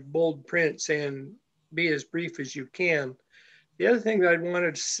be like bold print saying, be as brief as you can. The other thing that I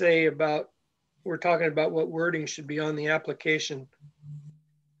wanted to say about, we're talking about what wording should be on the application.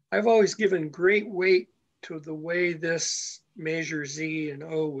 I've always given great weight to the way this Measure Z and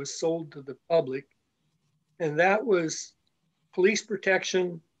O was sold to the public. And that was police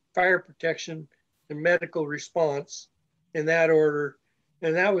protection, fire protection, and medical response in that order.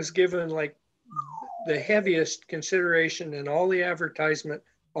 And that was given like the heaviest consideration in all the advertisement,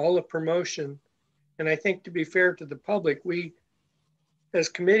 all the promotion. And I think to be fair to the public, we as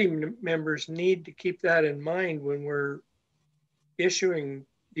committee members need to keep that in mind when we're issuing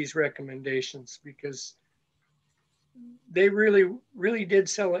these recommendations, because they really, really did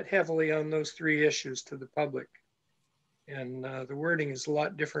sell it heavily on those three issues to the public. And the wording is a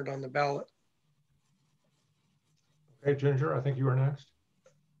lot different on the ballot. Okay, Ginger, I think you were next.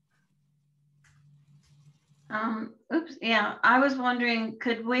 Yeah, I was wondering,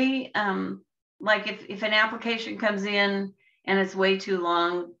 could we, like if an application comes in and it's way too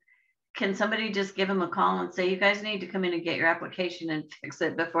long, can somebody just give them a call and say, you guys need to come in and get your application and fix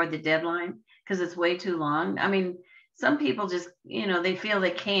it before the deadline because it's way too long? I mean, some people just, you know, they feel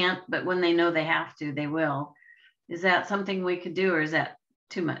they can't, but when they know they have to, they will. Is that something we could do, or is that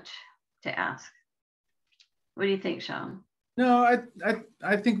too much to ask? What do you think, Sean? No,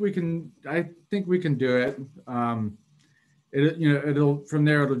 I think we can. I think we can do it. It'll from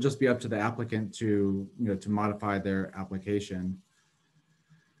there. It'll just be up to the applicant to to modify their application.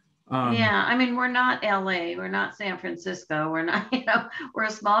 Yeah, I mean, we're not LA, we're not San Francisco, we're not, we're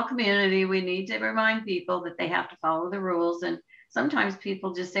a small community. We need to remind people that they have to follow the rules. And sometimes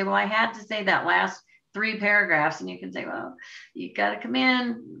people just say, well, I had to say that last 3 paragraphs. And you can say, well, you got to come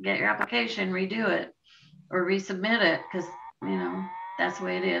in, get your application, redo it or resubmit it, because, that's the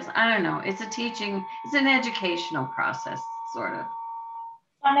way it is. I don't know. It's an educational process, sort of.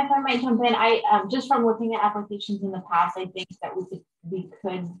 And if I might jump in, I just from looking at applications in the past, I think that we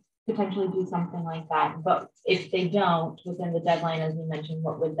could potentially do something like that. But if they don't within the deadline, as you mentioned,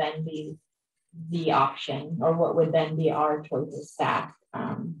 what would then be the option, or what would then be our choice as staff?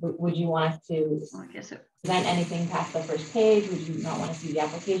 Would you want us to present anything past the first page? Would you not want to see the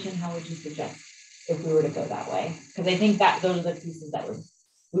application? How would you suggest if we were to go that way. Because I think that those are the pieces that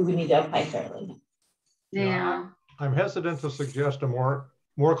we would need to apply fairly. Yeah. I'm hesitant to suggest a more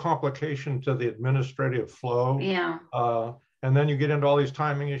complication to the administrative flow. Yeah. And then you get into all these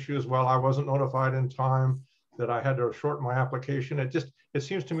timing issues. Well, I wasn't notified in time that I had to shorten my application. It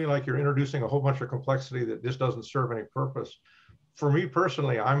seems to me like you're introducing a whole bunch of complexity that just doesn't serve any purpose. For me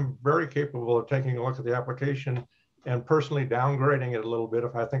personally, I'm very capable of taking a look at the application and personally downgrading it a little bit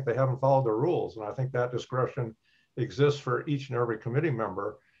if I think they haven't followed the rules. And I think that discretion exists for each and every committee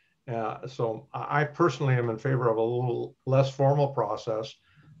member. So I personally am in favor of a little less formal process.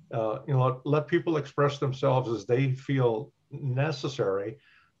 Let people express themselves as they feel necessary,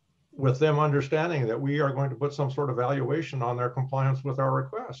 with them understanding that we are going to put some sort of evaluation on their compliance with our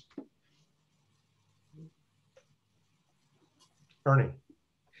request. Ernie.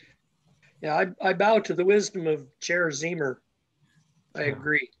 Yeah, I bow to the wisdom of Chair Zemer. I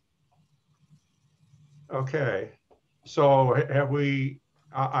agree. Okay, so have we,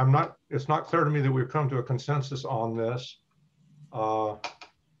 it's not clear to me that we've come to a consensus on this.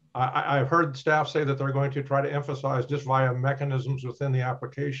 I've heard staff say that they're going to try to emphasize just via mechanisms within the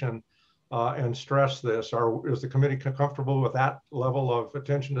application and stress this. Is the committee comfortable with that level of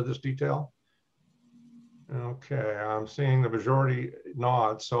attention to this detail? Okay, I'm seeing the majority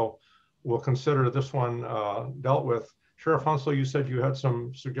nod, so we'll consider this one dealt with. Sheriff Hunsel, you said you had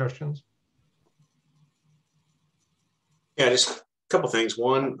some suggestions? Yeah, just a couple things.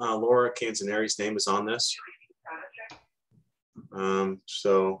 One, Laura Canzaneri's name is on this. And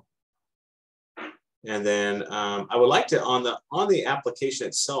then I would like to, on the application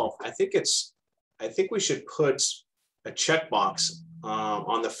itself, I think we should put a checkbox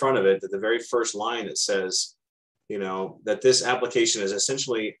on the front of it, at the very first line, it says, that this application is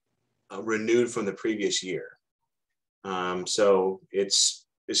essentially renewed from the previous year. So it's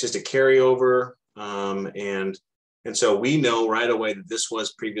just a carryover, and so we know right away that this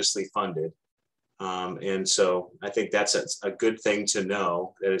was previously funded. And so I think that's a good thing to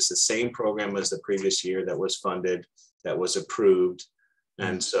know, that it's the same program as the previous year that was funded, that was approved.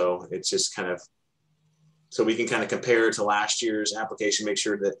 And so it's just kind of, so we can kind of compare it to last year's application, make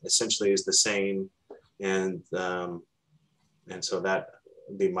sure that essentially is the same. And so that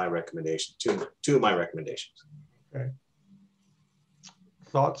would be my recommendation, two of my recommendations. Okay.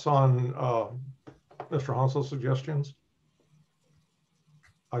 Thoughts on Mr. Hansel's suggestions?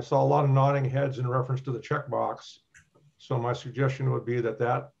 I saw a lot of nodding heads in reference to the checkbox. So my suggestion would be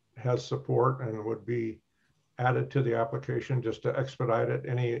that has support and would be added to the application just to expedite it.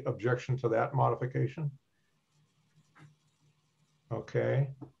 Any objection to that modification? Okay,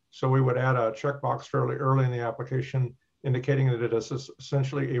 so we would add a checkbox fairly early in the application indicating that it is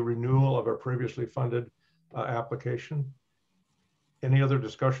essentially a renewal of a previously funded application. Any other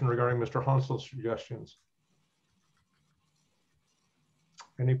discussion regarding Mr. Hansel's suggestions?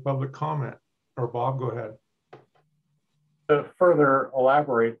 Any public comment? Or Bob, go ahead. To further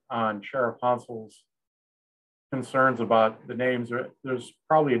elaborate on Sheriff Hansel's concerns about the names, there's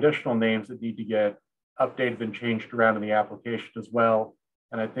probably additional names that need to get updated and changed around in the application as well.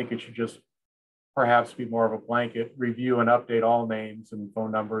 And I think it should just perhaps be more of a blanket review and update all names and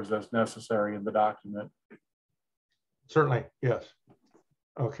phone numbers as necessary in the document. Certainly, yes.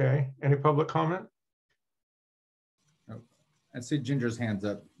 Okay, any public comment? I see Ginger's hands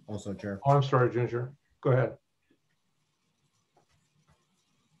up also, Chair. Oh, I'm sorry, Ginger. Go ahead.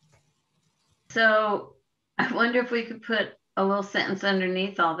 So I wonder if we could put a little sentence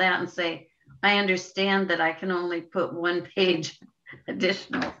underneath all that and say, I understand that I can only put one page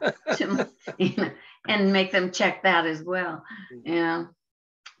additional to my, and make them check that as well. Yeah.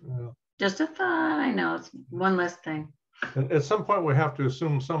 Just a thought. I know it's one less thing. And at some point, we have to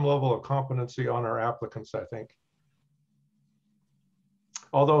assume some level of competency on our applicants, I think.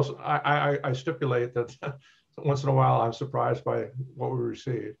 Although I stipulate that once in a while I'm surprised by what we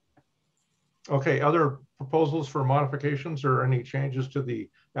receive. Okay, other proposals for modifications or any changes to the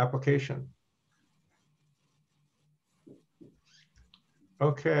application?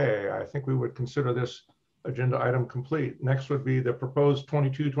 Okay, I think we would consider this agenda item complete. Next would be the proposed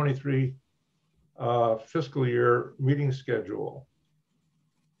 22-23 fiscal year meeting schedule.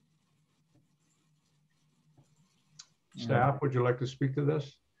 Staff, would you like to speak to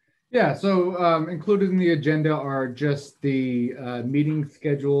this? Yeah, so included in the agenda are just the meeting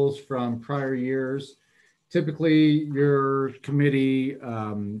schedules from prior years. Typically, your committee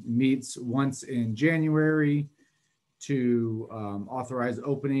meets once in January to authorize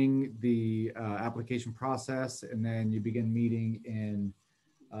opening the application process, and then you begin meeting in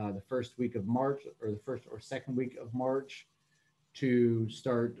the first week of March, or the first or second week of March to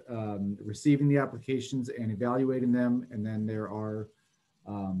start receiving the applications and evaluating them. And then there are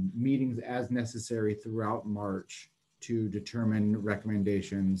meetings as necessary throughout March to determine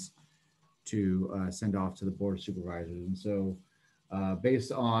recommendations to send off to the Board of Supervisors. And so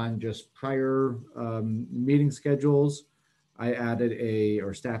based on just prior meeting schedules, I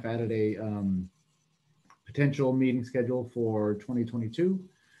added staff added a potential meeting schedule for 2022,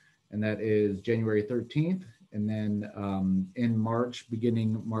 and that is January 13th. And then in March,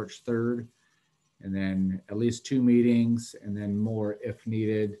 beginning March 3rd, and then at least 2 meetings, and then more if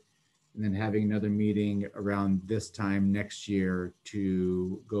needed, and then having another meeting around this time next year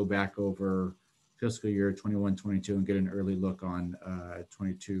to go back over fiscal year 21-22 and get an early look on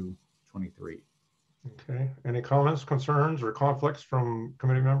 22-23. Okay, any comments, concerns, or conflicts from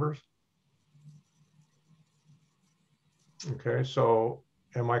committee members? Okay, so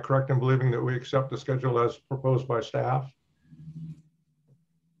am I correct in believing that we accept the schedule as proposed by staff?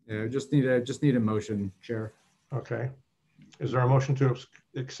 Yeah, just need a motion, Chair. Okay. Is there a motion to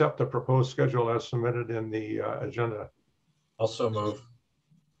accept the proposed schedule as submitted in the agenda? Also move.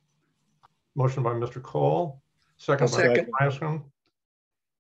 Motion by Mr. Cole, second by Mr. Branscombe.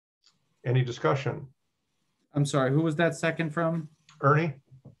 Any discussion? I'm sorry, who was that second from? Ernie?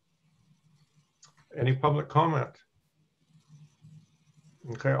 Any public comment?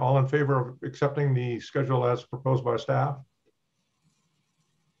 Okay, all in favor of accepting the schedule as proposed by staff?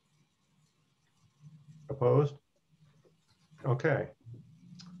 Opposed? Okay.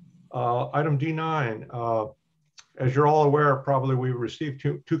 Item D9. As you're all aware, probably we received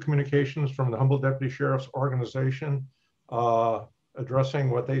two communications from the Humboldt Deputy Sheriff's Organization addressing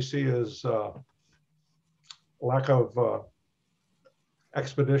what they see as lack of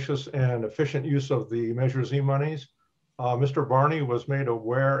expeditious and efficient use of the Measure Z monies. Mr. Barney was made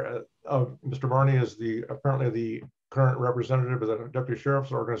aware of, Mr. Barney is apparently the current representative of the Deputy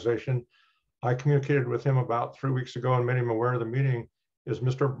Sheriff's Organization. I communicated with him about 3 weeks ago and made him aware of the meeting. Is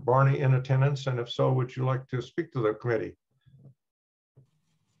Mr. Barney in attendance? And if so, would you like to speak to the committee?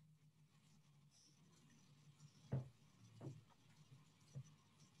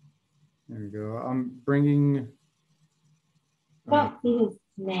 There we go. I'm bringing. Don't see his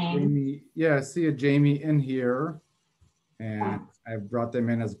name. Jamie, yeah, I see a Jamie in here, and I brought them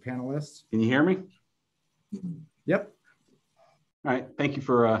in as a panelist. Can you hear me? Yep. All right. Thank you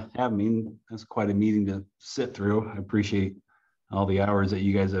for having me. That's quite a meeting to sit through. I appreciate all the hours that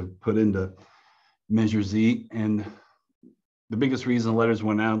you guys have put into Measure Z. And the biggest reason the letters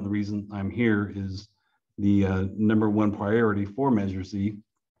went out, the reason I'm here is the #1 priority for Measure Z.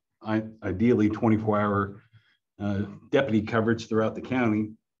 Ideally, 24-hour deputy coverage throughout the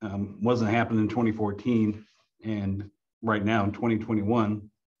county wasn't happening in 2014. And right now in 2021,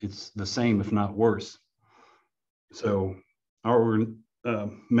 it's the same, if not worse. So our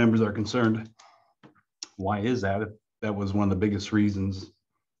members are concerned. Why is that? That was one of the biggest reasons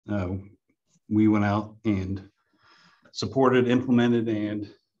we went out and supported, implemented, and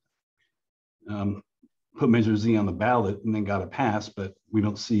put Measure Z on the ballot and then got it passed, but we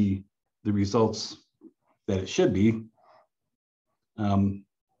don't see the results that it should be.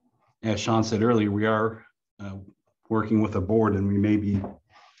 As Sean said earlier, we are working with a board and we may be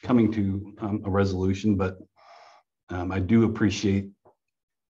coming to a resolution, but I do appreciate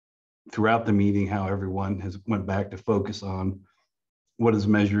throughout the meeting how everyone has went back to focus on what is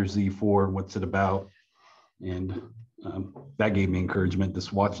Measure Z for, what's it about, and that gave me encouragement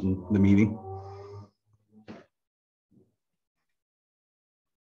just watching the meeting.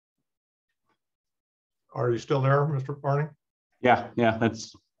 Are you still there, Mr. Barney? Yeah,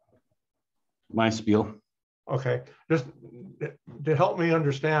 that's my spiel. Okay, just to help me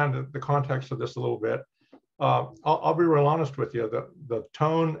understand the context of this a little bit, I'll be real honest with you. The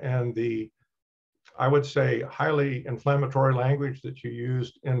tone and the, I would say, highly inflammatory language that you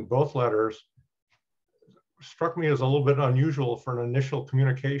used in both letters struck me as a little bit unusual for an initial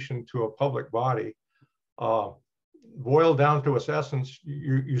communication to a public body. Boiled down to its essence,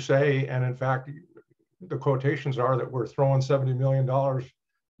 you say, and in fact, the quotations are that we're throwing $70 million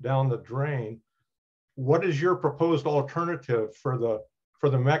down the drain. What is your proposed alternative for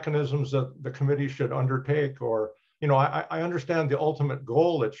the mechanisms that the committee should undertake? Or, you know, I understand the ultimate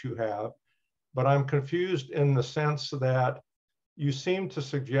goal that you have, but I'm confused in the sense that you seem to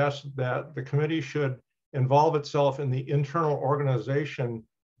suggest that the committee should involve itself in the internal organization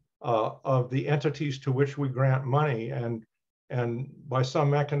of the entities to which we grant money, and by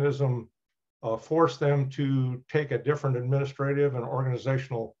some mechanism force them to take a different administrative and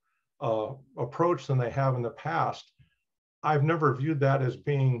organizational approach than they have in the past. I've never viewed that as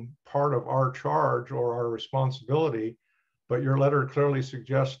being part of our charge or our responsibility, but your letter clearly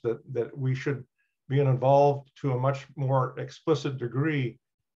suggests that we should be involved to a much more explicit degree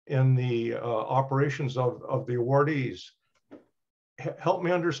in the operations of the awardees. Help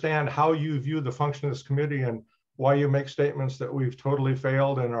me understand how you view the function of this committee and why you make statements that we've totally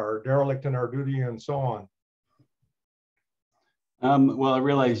failed and are derelict in our duty and so on. Well, I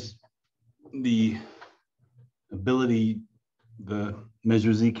realize the ability the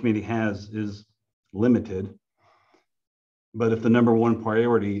Measure Z committee has is limited, but if the number one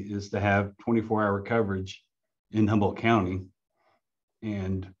priority is to have 24-hour coverage in Humboldt County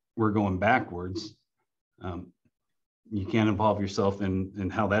and we're going backwards, you can't involve yourself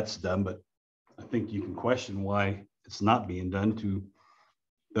in how that's done, but I think you can question why it's not being done to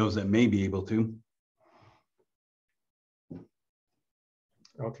those that may be able to.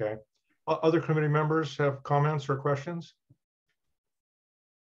 Okay. Other committee members have comments or questions?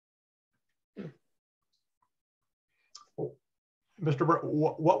 Mr. Burke,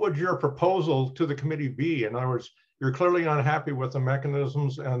 what would your proposal to the committee be? In other words, you're clearly unhappy with the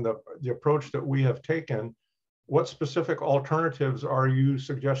mechanisms and the approach that we have taken. What specific alternatives are you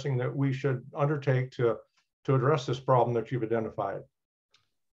suggesting that we should undertake to address this problem that you've identified?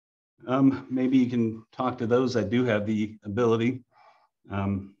 Maybe you can talk to those that do have the ability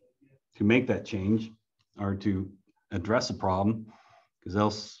to make that change or to address a problem, because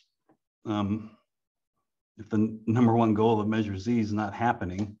else, if the number one goal of Measure Z is not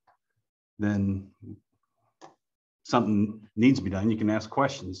happening, then something needs to be done. You can ask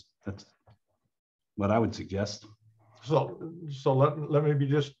questions. That's what I would suggest. So let me be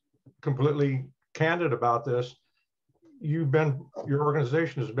just completely candid about this. Your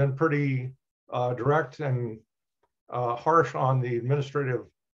organization has been pretty direct and harsh on the administrative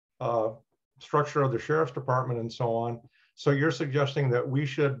structure of the Sheriff's Department and so on. So you're suggesting that we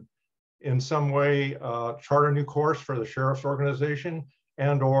should in some way chart a new course for the Sheriff's organization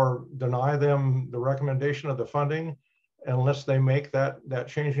and or deny them the recommendation of the funding unless they make that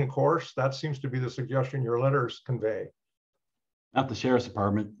change in course? That seems to be the suggestion your letters convey. Not the Sheriff's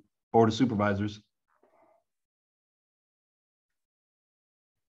Department, Board of Supervisors.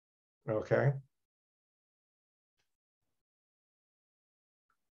 Okay.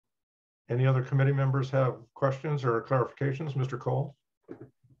 Any other committee members have questions or clarifications? Mr. Cole?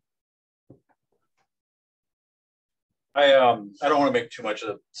 I don't want to make too much of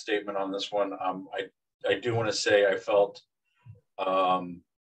a statement on this one. I do want to say I felt, I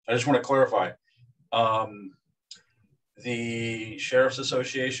just want to clarify. The Sheriff's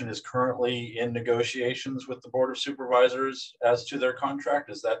Association is currently in negotiations with the Board of Supervisors as to their contract.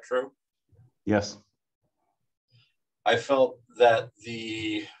 Is that true? Yes. I felt that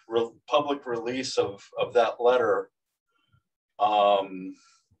the public release of that letter, I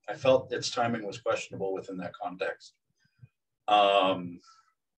felt its timing was questionable within that context.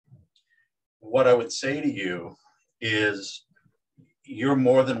 What I would say to you is you're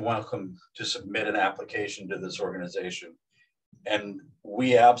more than welcome to submit an application to this organization. And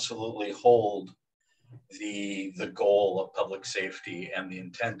we absolutely hold the goal of public safety and the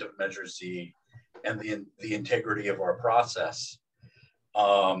intent of Measure Z and the integrity of our process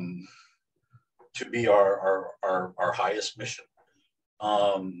to be our highest mission.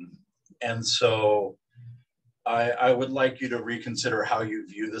 And so I would like you to reconsider how you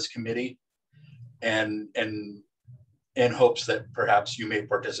view this committee and in hopes that perhaps you may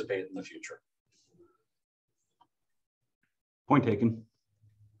participate in the future. Point taken.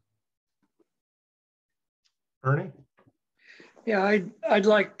 Ernie? Yeah, I'd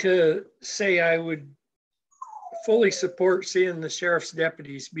like to say I would fully support seeing the sheriff's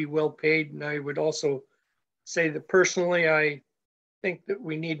deputies be well paid. And I would also say that personally, I think that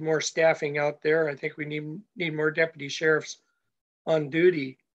we need more staffing out there. I think we need more deputy sheriffs on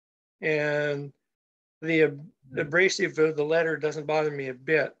duty. And the abrasive of the letter doesn't bother me a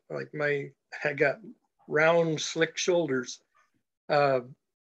bit. Like I got round, slick shoulders.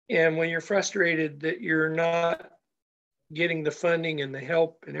 And when you're frustrated that you're not getting the funding and the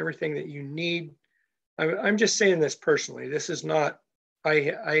help and everything that you need, I'm just saying this personally. This is not,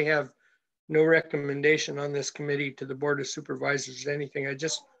 I have no recommendation on this committee to the Board of Supervisors or anything. I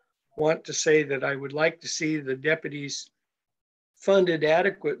just want to say that I would like to see the deputies funded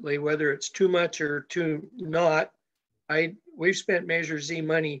adequately, whether it's too much or too not. We've spent Measure Z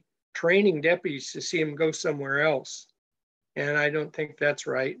money training deputies to see them go somewhere else. And I don't think that's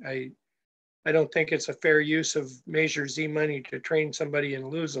right. I don't think it's a fair use of Measure Z money to train somebody and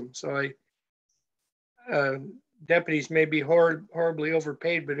lose them. So deputies may be horribly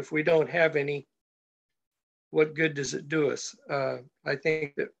overpaid, but if we don't have any, what good does it do us? I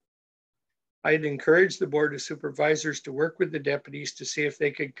think that I'd encourage the Board of Supervisors to work with the deputies to see if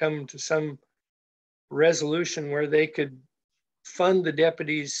they could come to some resolution where they could fund the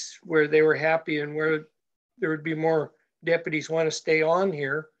deputies where they were happy and where there would be more deputies want to stay on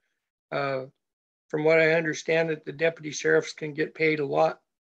here. From what I understand, that the deputy sheriffs can get paid a lot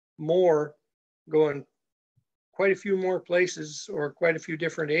more, going quite a few more places or quite a few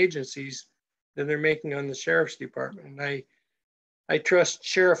different agencies than they're making on the sheriff's department. And I trust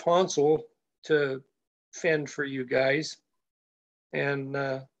Sheriff Hansel to fend for you guys. And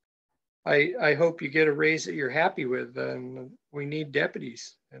I hope you get a raise that you're happy with. And we need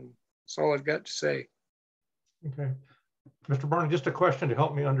deputies. And that's all I've got to say. Okay. Mr. Barney, just a question to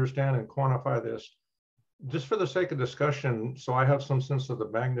help me understand and quantify this. Just for the sake of discussion, so I have some sense of the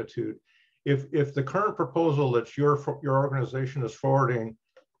magnitude, if the current proposal that your organization is forwarding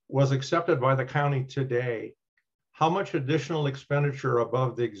was accepted by the county today, how much additional expenditure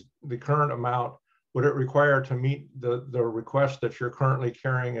above the current amount would it require to meet the request that you're currently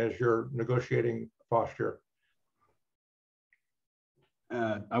carrying as your negotiating posture?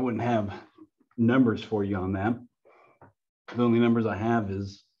 I wouldn't have numbers for you on that. The only numbers I have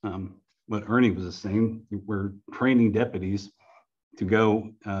is what Ernie was saying. We're training deputies to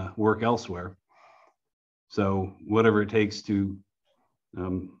go work elsewhere. So whatever it takes to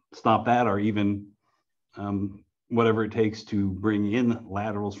stop that, or even whatever it takes to bring in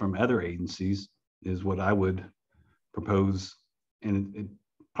laterals from other agencies, is what I would propose. And it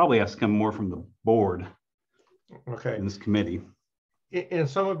probably has to come more from the board. Okay. In this committee. In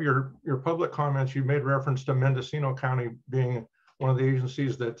some of your public comments, you made reference to Mendocino County being one of the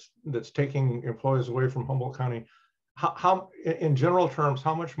agencies that's taking employees away from Humboldt County. How, in general terms,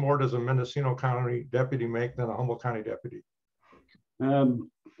 how much more does a Mendocino County deputy make than a Humboldt County deputy? I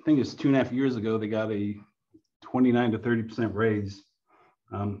think it's 2.5 years ago, they got a 29 to 30% raise.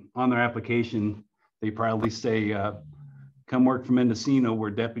 On their application, they proudly say, come work for Mendocino,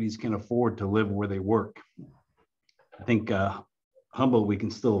 where deputies can afford to live where they work. I think Humboldt, we can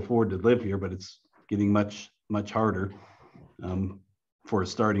still afford to live here, but it's getting much harder for a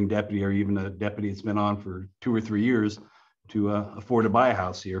starting deputy, or even a deputy that's been on for 2 or 3 years, to afford to buy a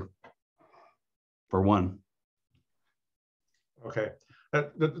house here, for one. Okay.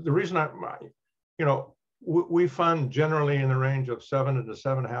 The reason we fund generally in the range of $7 to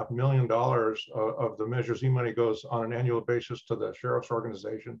 $7.5 million of the Measure Z money goes on an annual basis to the sheriff's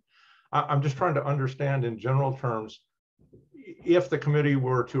organization. I'm just trying to understand in general terms, if the committee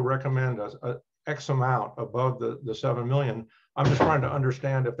were to recommend a X amount above the 7 million, I'm just trying to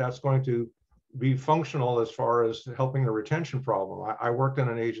understand if that's going to be functional as far as helping the retention problem. I worked in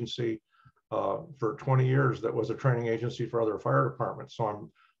an agency for 20 years that was a training agency for other fire departments.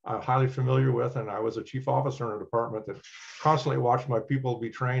 So I'm highly familiar with, and I was a chief officer in a department that constantly watched my people be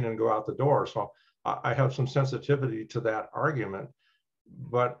trained and go out the door. So I have some sensitivity to that argument,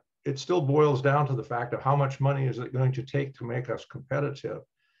 but it still boils down to the fact of how much money is it going to take to make us competitive.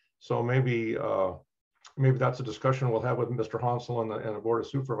 So maybe that's a discussion we'll have with Mr. Hansel and the Board of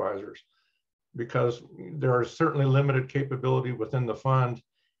Supervisors, because there is certainly limited capability within the fund.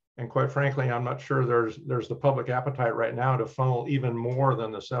 And quite frankly, I'm not sure there's the public appetite right now to funnel even more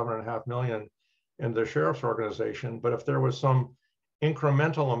than the 7.5 million in the sheriff's organization. But if there was some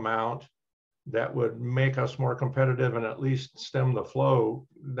incremental amount that would make us more competitive and at least stem the flow,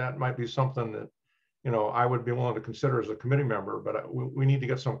 that might be something that, I would be willing to consider as a committee member. But we need to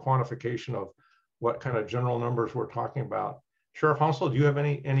get some quantification of what kind of general numbers we're talking about. Sheriff Hansel, do you have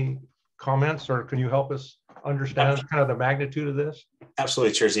any comments, or can you help us understand kind of the magnitude of this?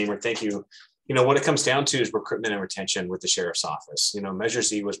 Absolutely, Chair Zemer. Thank you. What it comes down to is recruitment and retention with the sheriff's office. Measure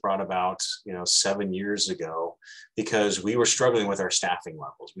Z was brought about, 7 years ago because we were struggling with our staffing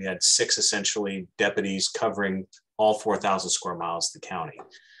levels. We had 6 essentially deputies covering all 4,000 square miles of the county.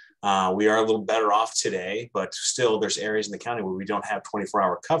 We are a little better off today, but still there's areas in the county where we don't have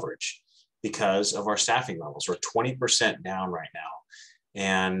 24-hour coverage because of our staffing levels. We're 20% down right now.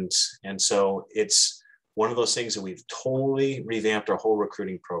 And so it's one of those things that we've totally revamped our whole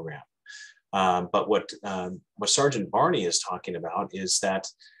recruiting program. But what Sergeant Barney is talking about is that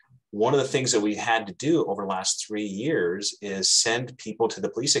one of the things that we had to do over the last 3 years is send people to the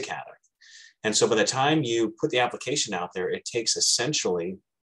police academy. And so by the time you put the application out there, it takes essentially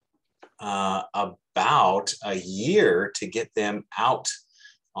about a year to get them out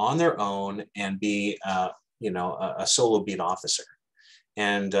on their own and be, a solo beat officer.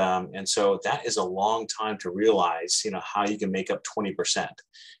 And so that is a long time to realize, how you can make up 20%.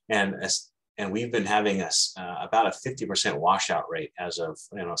 And And we've been having about a 50% washout rate as of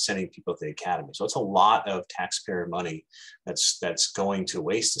sending people to the academy. So it's a lot of taxpayer money that's going to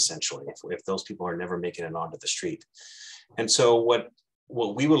waste essentially if those people are never making it onto the street. And so what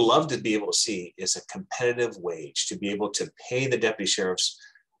we would love to be able to see is a competitive wage to be able to pay the deputy sheriffs,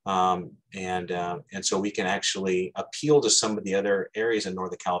 and so we can actually appeal to some of the other areas in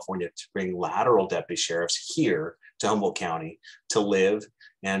Northern California to bring lateral deputy sheriffs here to Humboldt County to live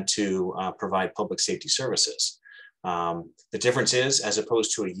and to provide public safety services. The difference is, as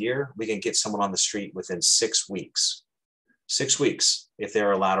opposed to a year, we can get someone on the street within 6 weeks. 6 weeks if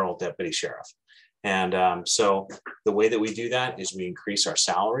they're a lateral deputy sheriff. And so the way that we do that is we increase our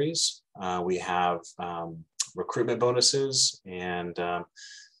salaries. We have recruitment bonuses, and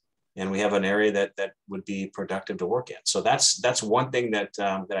we have an area that would be productive to work in. So that's one thing that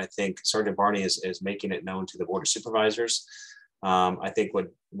I think Sergeant Barney is making it known to the Board of Supervisors. I think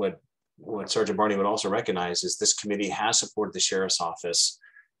what Sergeant Barney would also recognize is this committee has supported the Sheriff's Office,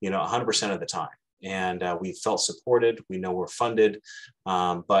 100% of the time. And we felt supported. We know we're funded,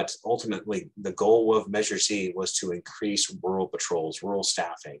 but ultimately the goal of Measure Z was to increase rural patrols, rural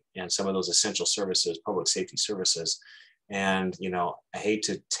staffing, and some of those essential services, public safety services. And I hate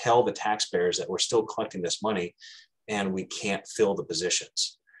to tell the taxpayers that we're still collecting this money, and we can't fill the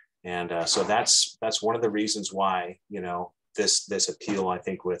positions. And so that's one of the reasons why this appeal, I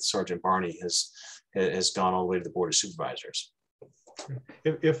think, with Sergeant Barney has gone all the way to the Board of Supervisors.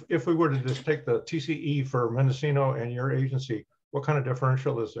 If we were to just take the TCE for Mendocino and your agency, what kind of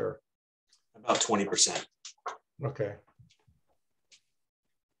differential is there? About 20%. Okay.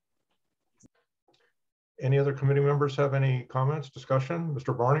 Any other committee members have any comments, discussion?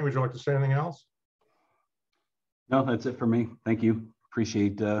 Mr. Barney, would you like to say anything else? No, that's it for me. Thank you.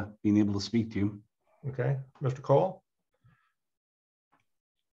 Appreciate being able to speak to you. Okay. Mr. Cole?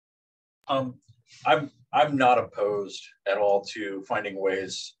 I'm not opposed at all to finding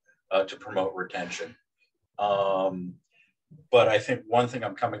ways to promote retention. But I think one thing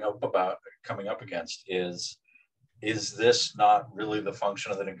I'm coming up against is this not really the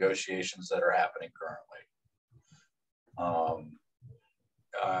function of the negotiations that are happening currently?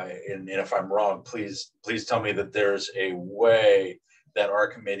 And if I'm wrong, please tell me that there's a way that our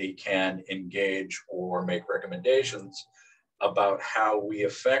committee can engage or make recommendations about how we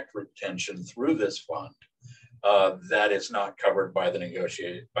affect retention through this fund that is not covered by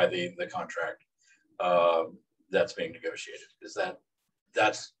the contract that's being negotiated.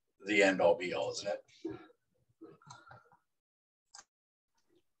 That's the end all be all, isn't it?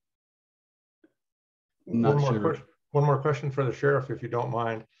 One more question for the sheriff, if you don't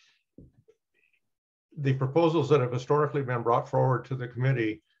mind. The proposals that have historically been brought forward to the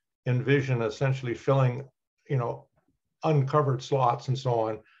committee envision essentially filling, uncovered slots and so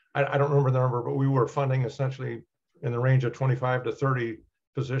on. I don't remember the number, but we were funding essentially in the range of 25 to 30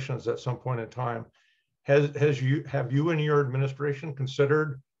 positions at some point in time. Have you and your administration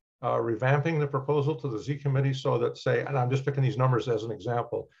considered revamping the proposal to the Z committee so that, say, and I'm just picking these numbers as an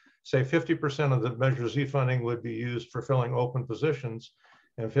example, say 50% of the Measure Z funding would be used for filling open positions,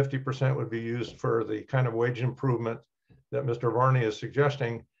 and 50% would be used for the kind of wage improvement that Mr. Varney is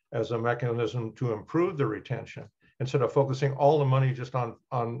suggesting as a mechanism to improve the retention, instead of focusing all the money just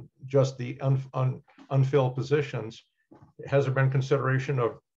on just the unfilled positions. Has there been consideration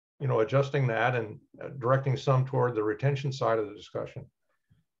of adjusting that and directing some toward the retention side of the discussion?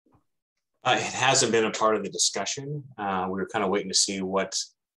 It hasn't been a part of the discussion. We were kind of waiting to see what,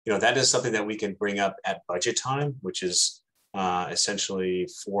 that is something that we can bring up at budget time, which is essentially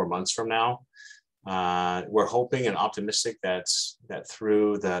 4 months from now. We're hoping and optimistic that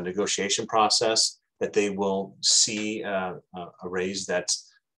through the negotiation process that they will see a raise that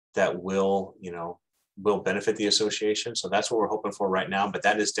will benefit the association. So that's what we're hoping for right now. But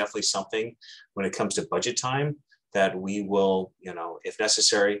that is definitely something when it comes to budget time that we will, if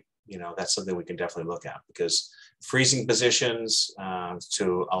necessary, that's something we can definitely look at, because freezing positions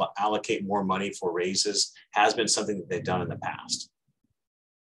to allocate more money for raises has been something that they've done in the past.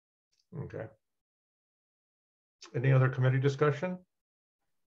 Okay. Any other committee discussion?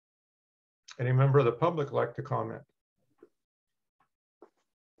 Any member of the public like to comment?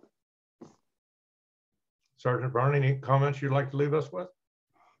 Sergeant Barney, any comments you'd like to leave us with?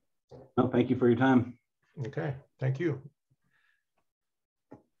 No, thank you for your time. Okay, thank you.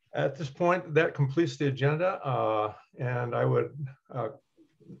 At this point, that completes the agenda, and I would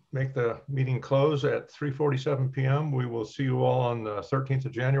make the meeting close at 3:47 p.m. We will see you all on the 13th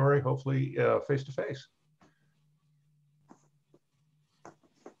of January, hopefully face to face.